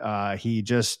dude. He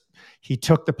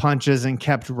took the punches and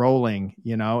kept rolling,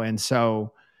 and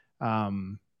so,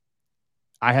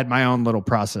 I had my own little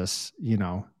process,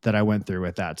 that I went through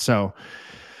with that. So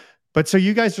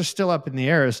you guys are still up in the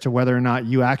air as to whether or not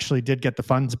you actually did get the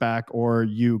funds back or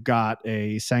you got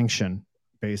a sanction.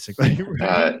 basically.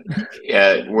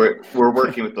 Yeah, we're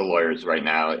working with the lawyers right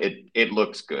now. It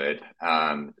looks good,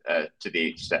 to the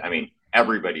extent. I mean,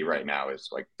 everybody right now is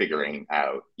like figuring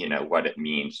out, what it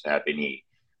means to have any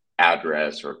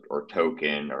address or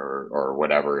token or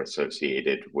whatever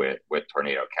associated with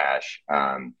Tornado Cash.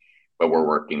 But we're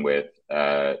working with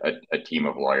a team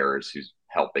of lawyers who's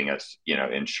helping us,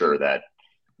 ensure that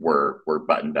we're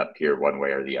buttoned up here one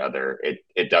way or the other.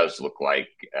 It does look like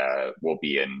we'll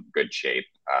be in good shape,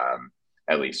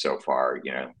 at least so far.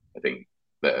 I think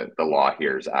the law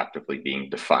here is actively being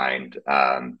defined.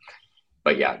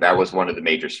 But yeah, that was one of the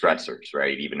major stressors,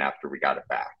 right? Even after we got it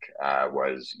back,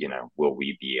 was, will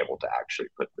we be able to actually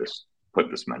put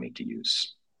this money to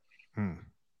use?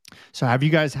 So have you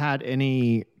guys had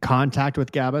any contact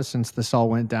with GABA since this all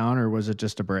went down, or was it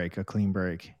just a clean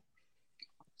break?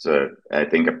 So I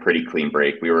think a pretty clean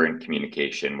break. We were in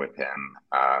communication with him,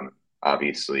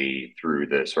 obviously through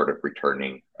the sort of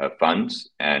returning of funds.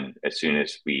 And as soon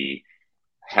as we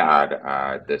had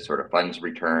the sort of funds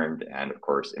returned, and of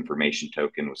course, information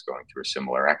token was going through a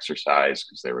similar exercise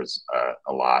because there was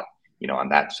a lot, on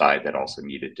that side that also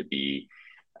needed to be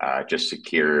just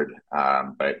secured.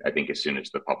 But I think as soon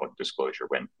as the public disclosure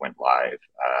went live,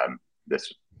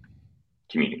 this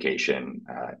communication,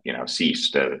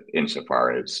 ceased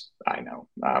insofar as I know,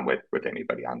 with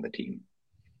anybody on the team.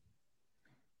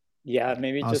 Yeah,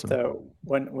 maybe Awesome. Just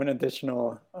one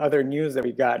additional other news that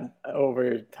we got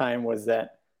over time was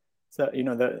that, so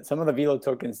some of the Velo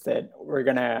tokens that we're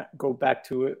gonna go back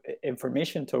to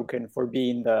information token for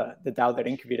being the DAO that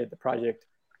incubated the project.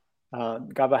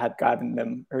 GABA had gotten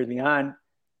them early on,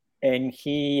 and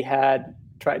he had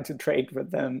tried to trade with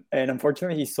them, and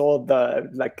unfortunately he sold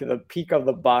the peak of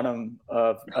the bottom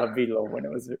of Velo when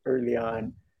it was early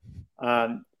on,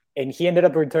 and he ended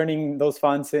up returning those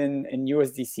funds in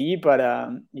USDC, but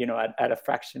at a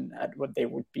fraction at what they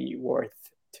would be worth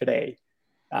today.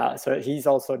 So he's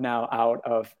also now out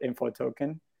of info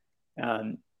token.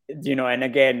 And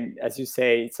again, as you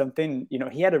say, something,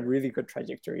 he had a really good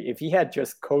trajectory. If he had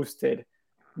just coasted,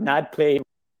 not played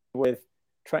with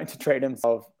trying to trade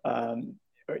himself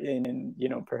in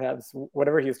perhaps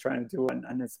whatever he was trying to do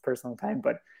on his personal time,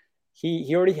 but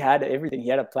he already had everything. He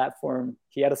had a platform,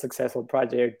 he had a successful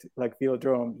project like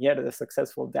Velodrome, he had a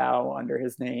successful DAO under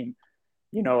his name.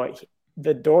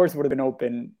 The doors would have been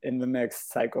open in the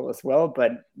next cycle as well,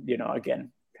 but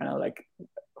again, kind of like,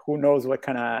 who knows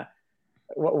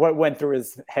what went through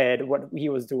his head, what he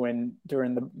was doing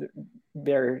during the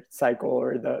bear cycle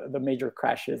or the major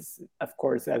crashes. Of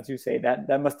course, as you say,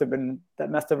 that must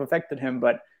have affected him,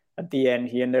 but at the end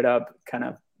he ended up kind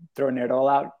of throwing it all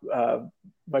out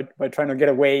by trying to get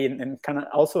away in kind of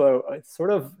also a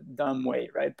sort of dumb way,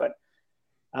 right? But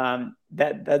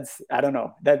that's I don't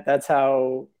know, that's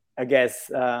how I guess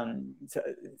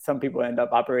some people end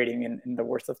up operating in the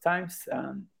worst of times.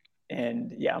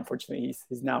 And yeah, unfortunately,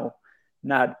 he's now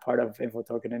not part of info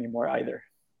token anymore either.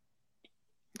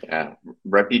 Yeah,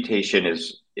 reputation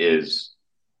is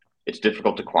it's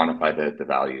difficult to quantify the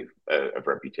value of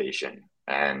reputation,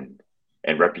 and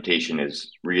reputation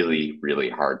is really, really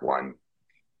hard won,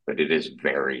 but it is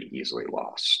very easily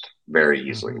lost,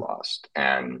 lost.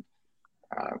 And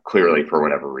clearly, for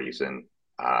whatever reason,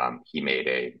 he made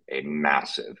a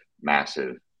massive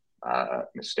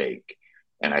mistake.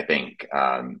 And I think,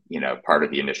 part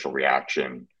of the initial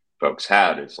reaction folks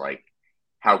had is like,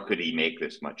 how could he make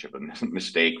this much of a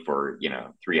mistake for,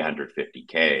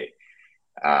 350K?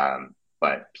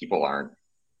 But people aren't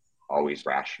always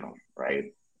rational,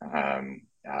 right?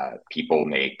 People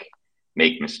make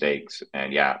mistakes,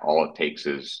 and yeah, all it takes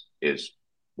is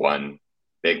one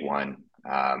big one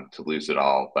to lose it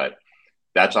all. But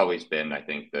that's always been, I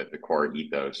think, the core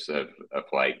ethos of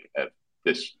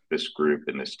this group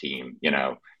and this team.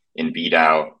 In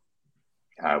VDAO,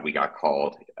 we got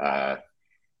called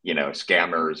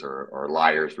scammers or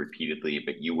liars repeatedly,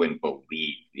 but you wouldn't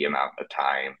believe the amount of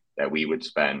time that we would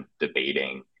spend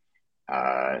debating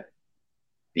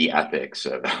the ethics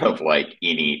of like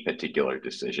any particular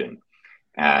decision.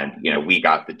 And we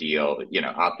got the deal.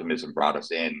 Optimism brought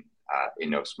us in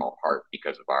no small part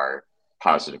because of our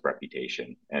positive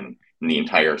reputation and the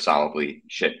entire solidly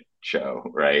shit show,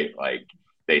 right? Like,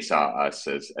 they saw us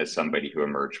as somebody who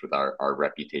emerged with our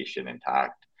reputation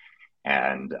intact.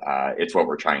 And it's what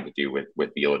we're trying to do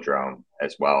with Velodrome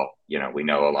as well. We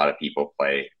know a lot of people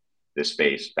play this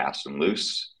space fast and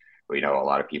loose. We know a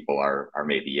lot of people are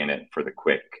maybe in it for the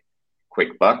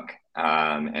quick buck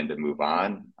and to move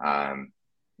on.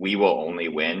 We will only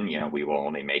win, we will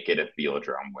only make it if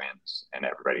Velodrome wins and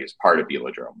everybody is part of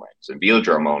Velodrome wins. And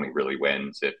Velodrome only really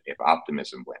wins if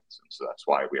optimism wins. And so that's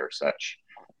why we are such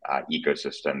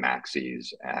ecosystem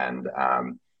maxis. And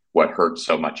what hurts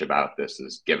so much about this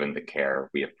is, given the care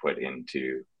we have put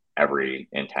into every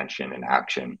intention and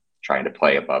action, trying to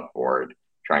play above board,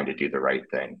 trying to do the right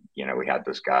thing. We had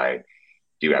this guy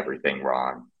do everything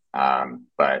wrong.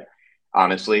 But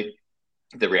honestly,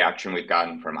 the reaction we've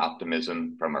gotten from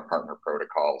Optimism, from our partner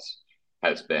protocols,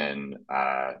 has been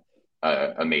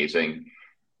amazing.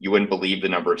 You wouldn't believe the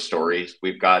number of stories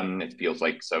we've gotten. It feels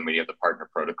like so many of the partner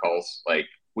protocols, like,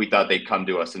 we thought they'd come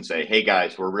to us and say, "Hey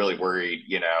guys, we're really worried,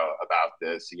 about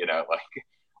this,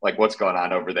 like what's going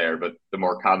on over there." But the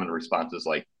more common response is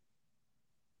like,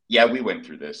 "Yeah, we went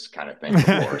through this kind of thing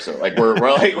before." So like, we're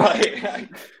like,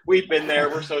 we've been there.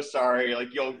 We're so sorry. Like,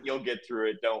 you'll get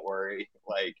through it. Don't worry.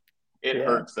 Like, it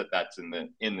hurts that that's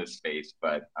in this space,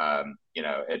 but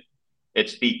it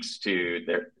speaks to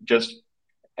there just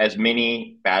as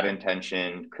many bad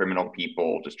intentioned criminal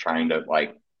people just trying to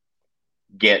like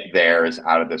get theirs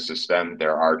out of the system.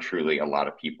 There are truly a lot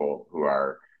of people who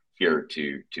are here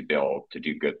to build, to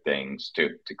do good things,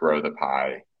 to grow the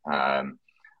pie.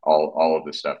 All of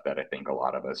the stuff that I think a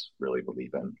lot of us really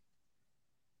believe in.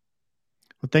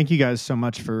 Well, thank you guys so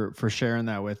much for sharing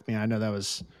that with me. I know that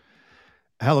was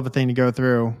a hell of a thing to go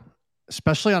through,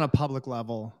 especially on a public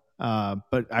level.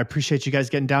 But I appreciate you guys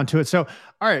getting down to it. So,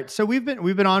 all right. So we've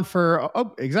been on for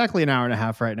exactly an hour and a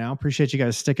half right now. Appreciate you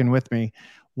guys sticking with me.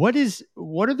 What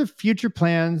are the future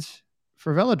plans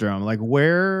for Velodrome? Like,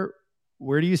 where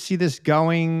do you see this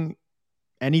going?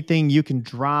 Anything you can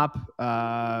drop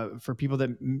for people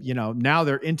that, now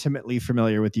they're intimately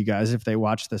familiar with you guys if they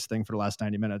watch this thing for the last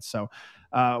 90 minutes. So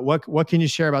what can you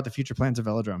share about the future plans of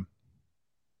Velodrome?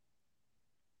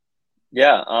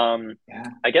 Yeah,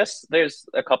 I guess there's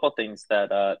a couple things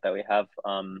that we have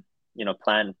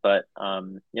planned, but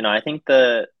I think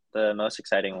the most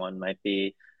exciting one might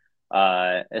be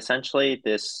essentially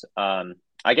this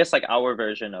I guess like our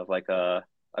version of like a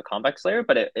convex layer,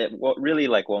 but it really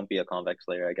like won't be a convex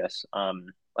layer, I guess.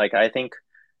 Like, I think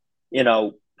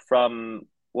from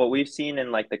what we've seen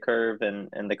in like the curve and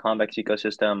the convex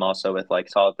ecosystem, also with like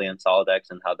Solidly and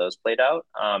Solidex and how those played out,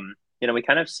 we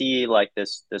kind of see like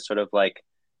this sort of like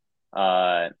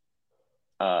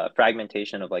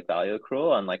fragmentation of like value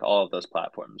accrual on like all of those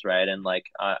platforms, right? And like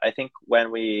I think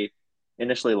when we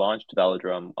initially launched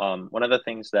Velodrome, one of the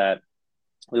things that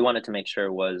we wanted to make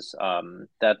sure was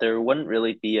that there wouldn't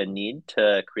really be a need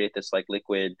to create this like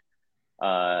liquid,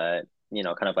 kind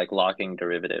of like locking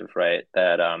derivative, right?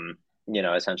 That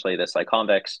essentially this like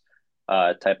convex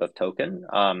type of token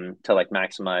to like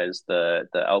maximize the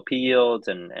LP yields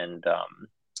and kind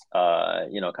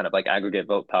of like aggregate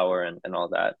vote power and all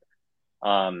that.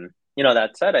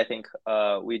 That said, I think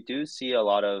we do see a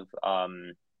lot of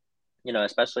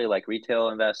especially like retail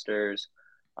investors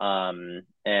and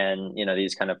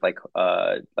these kind of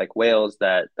like whales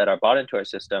that are bought into our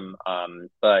system,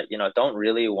 but don't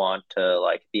really want to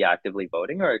like be actively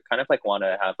voting, or kind of like want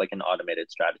to have like an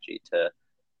automated strategy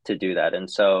to do that. And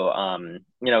so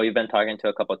we've been talking to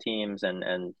a couple of teams,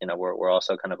 and we're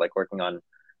also kind of like working on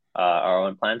our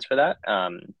own plans for that,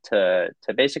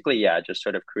 to basically just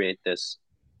sort of create this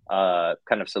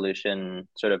kind of solution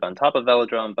sort of on top of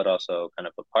Velodrome, but also kind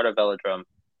of a part of Velodrome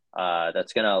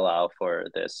that's going to allow for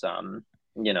this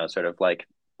sort of like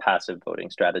passive voting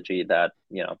strategy that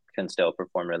can still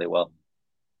perform really well.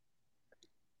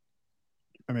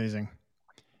 Amazing.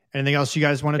 Anything else you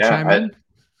guys want to chime in?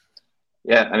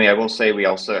 Yeah, I mean, I will say we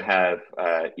also have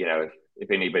if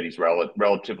anybody's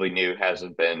relatively new,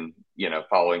 hasn't been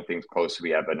following things closely,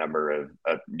 we have a number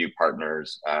of new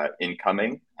partners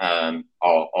incoming,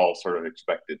 all sort of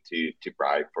expected to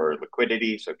drive for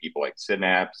liquidity. So people like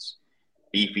Synapse,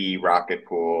 Beefy, Rocket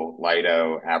Pool,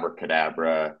 Lido,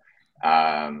 Abracadabra,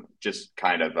 just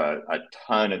kind of a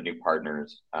ton of new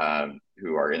partners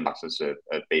who are in the process of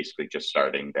basically just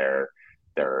starting their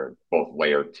both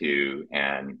layer 2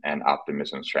 and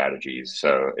optimism strategies.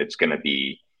 So it's going to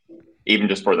be, even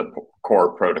just for the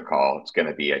core protocol, it's going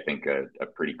to be, I think, a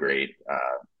pretty great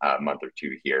month or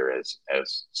two here as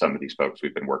some of these folks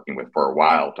we've been working with for a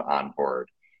while to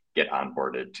get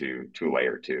onboarded to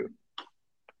layer 2.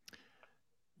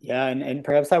 Yeah, and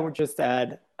perhaps I would just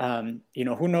add,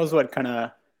 who knows what kind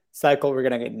of cycle we're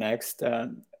gonna get next.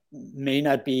 May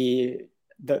not be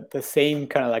the same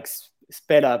kind of like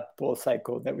sped up bull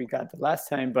cycle that we got the last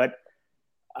time, but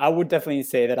I would definitely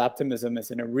say that Optimism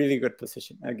is in a really good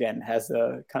position. Again, has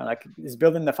a kind of like is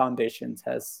building the foundations,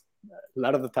 has a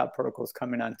lot of the top protocols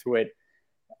coming onto it,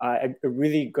 a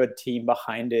really good team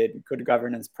behind it, good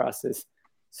governance process.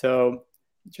 So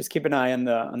just keep an eye on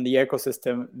the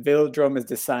ecosystem. Velodrome is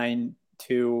designed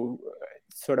to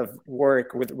sort of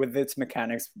work with its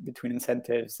mechanics between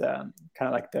incentives, kind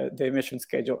of like the emission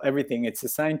schedule, everything. It's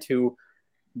designed to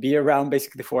be around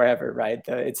basically forever, right?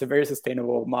 It's a very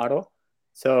sustainable model.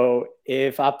 So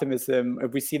if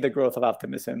we see the growth of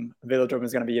optimism, Velodrome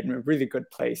is going to be in a really good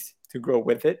place to grow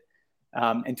with it,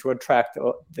 and to attract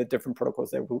the different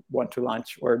protocols that we want to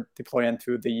launch or deploy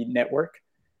into the network.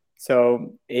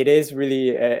 So it is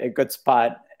really a good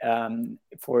spot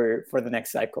for the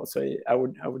next cycle. So I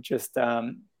would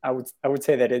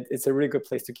say that it's a really good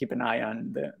place to keep an eye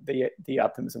on the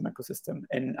optimism ecosystem.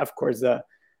 And of course, the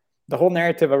whole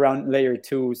narrative around layer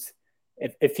twos,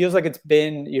 it feels like it's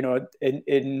been,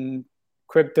 in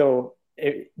crypto,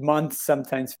 months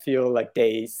sometimes feel like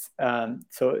days.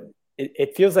 So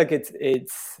it feels like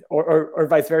it's or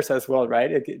vice versa as well,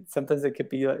 right? Sometimes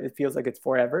it feels like it's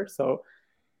forever. So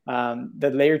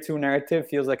the layer two narrative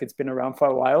feels like it's been around for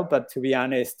a while, but to be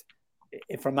honest,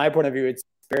 from my point of view, it's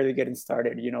barely getting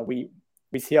started.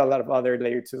 We see a lot of other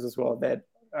layer twos as well that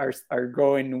are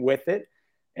growing with it.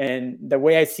 And the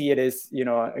way I see it is,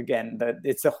 again, that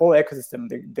it's a whole ecosystem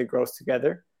that grows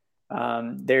together.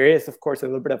 There is, of course, a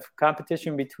little bit of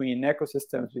competition between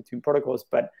ecosystems, between protocols,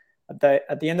 but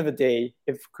at the end of the day,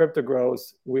 if crypto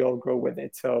grows, we all grow with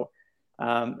it. So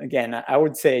again, I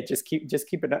would say just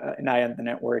keep an eye on the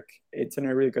network. It's in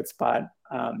a really good spot.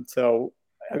 So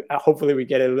hopefully we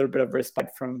get a little bit of respite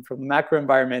from the macro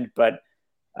environment, but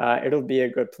it'll be a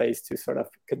good place to sort of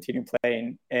continue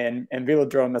playing. And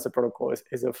Velodrome as a protocol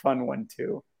is a fun one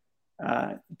to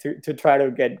try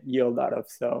to get yield out of.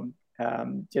 So I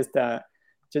would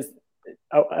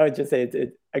just say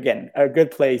it's again a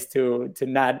good place to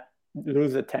not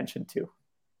lose attention to.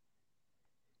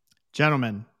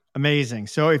 Gentlemen, amazing.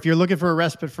 So if you're looking for a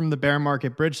respite from the bear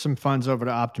market, bridge some funds over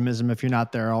to optimism. If you're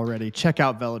not there already, check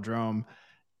out Velodrome.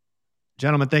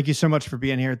 Gentlemen, thank you so much for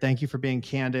being here. Thank you for being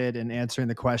candid and answering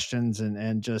the questions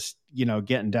and just,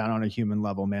 getting down on a human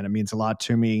level, man. It means a lot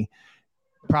to me.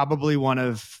 Probably one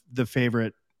of the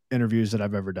favorite interviews that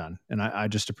I've ever done. And I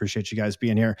just appreciate you guys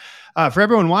being here. For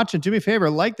everyone watching, do me a favor,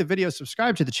 like the video,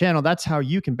 subscribe to the channel. That's how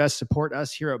you can best support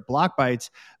us here at Block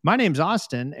Bites. My name's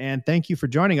Austin, and thank you for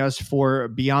joining us for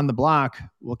Beyond the Block.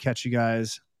 We'll catch you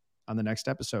guys on the next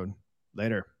episode.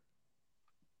 Later.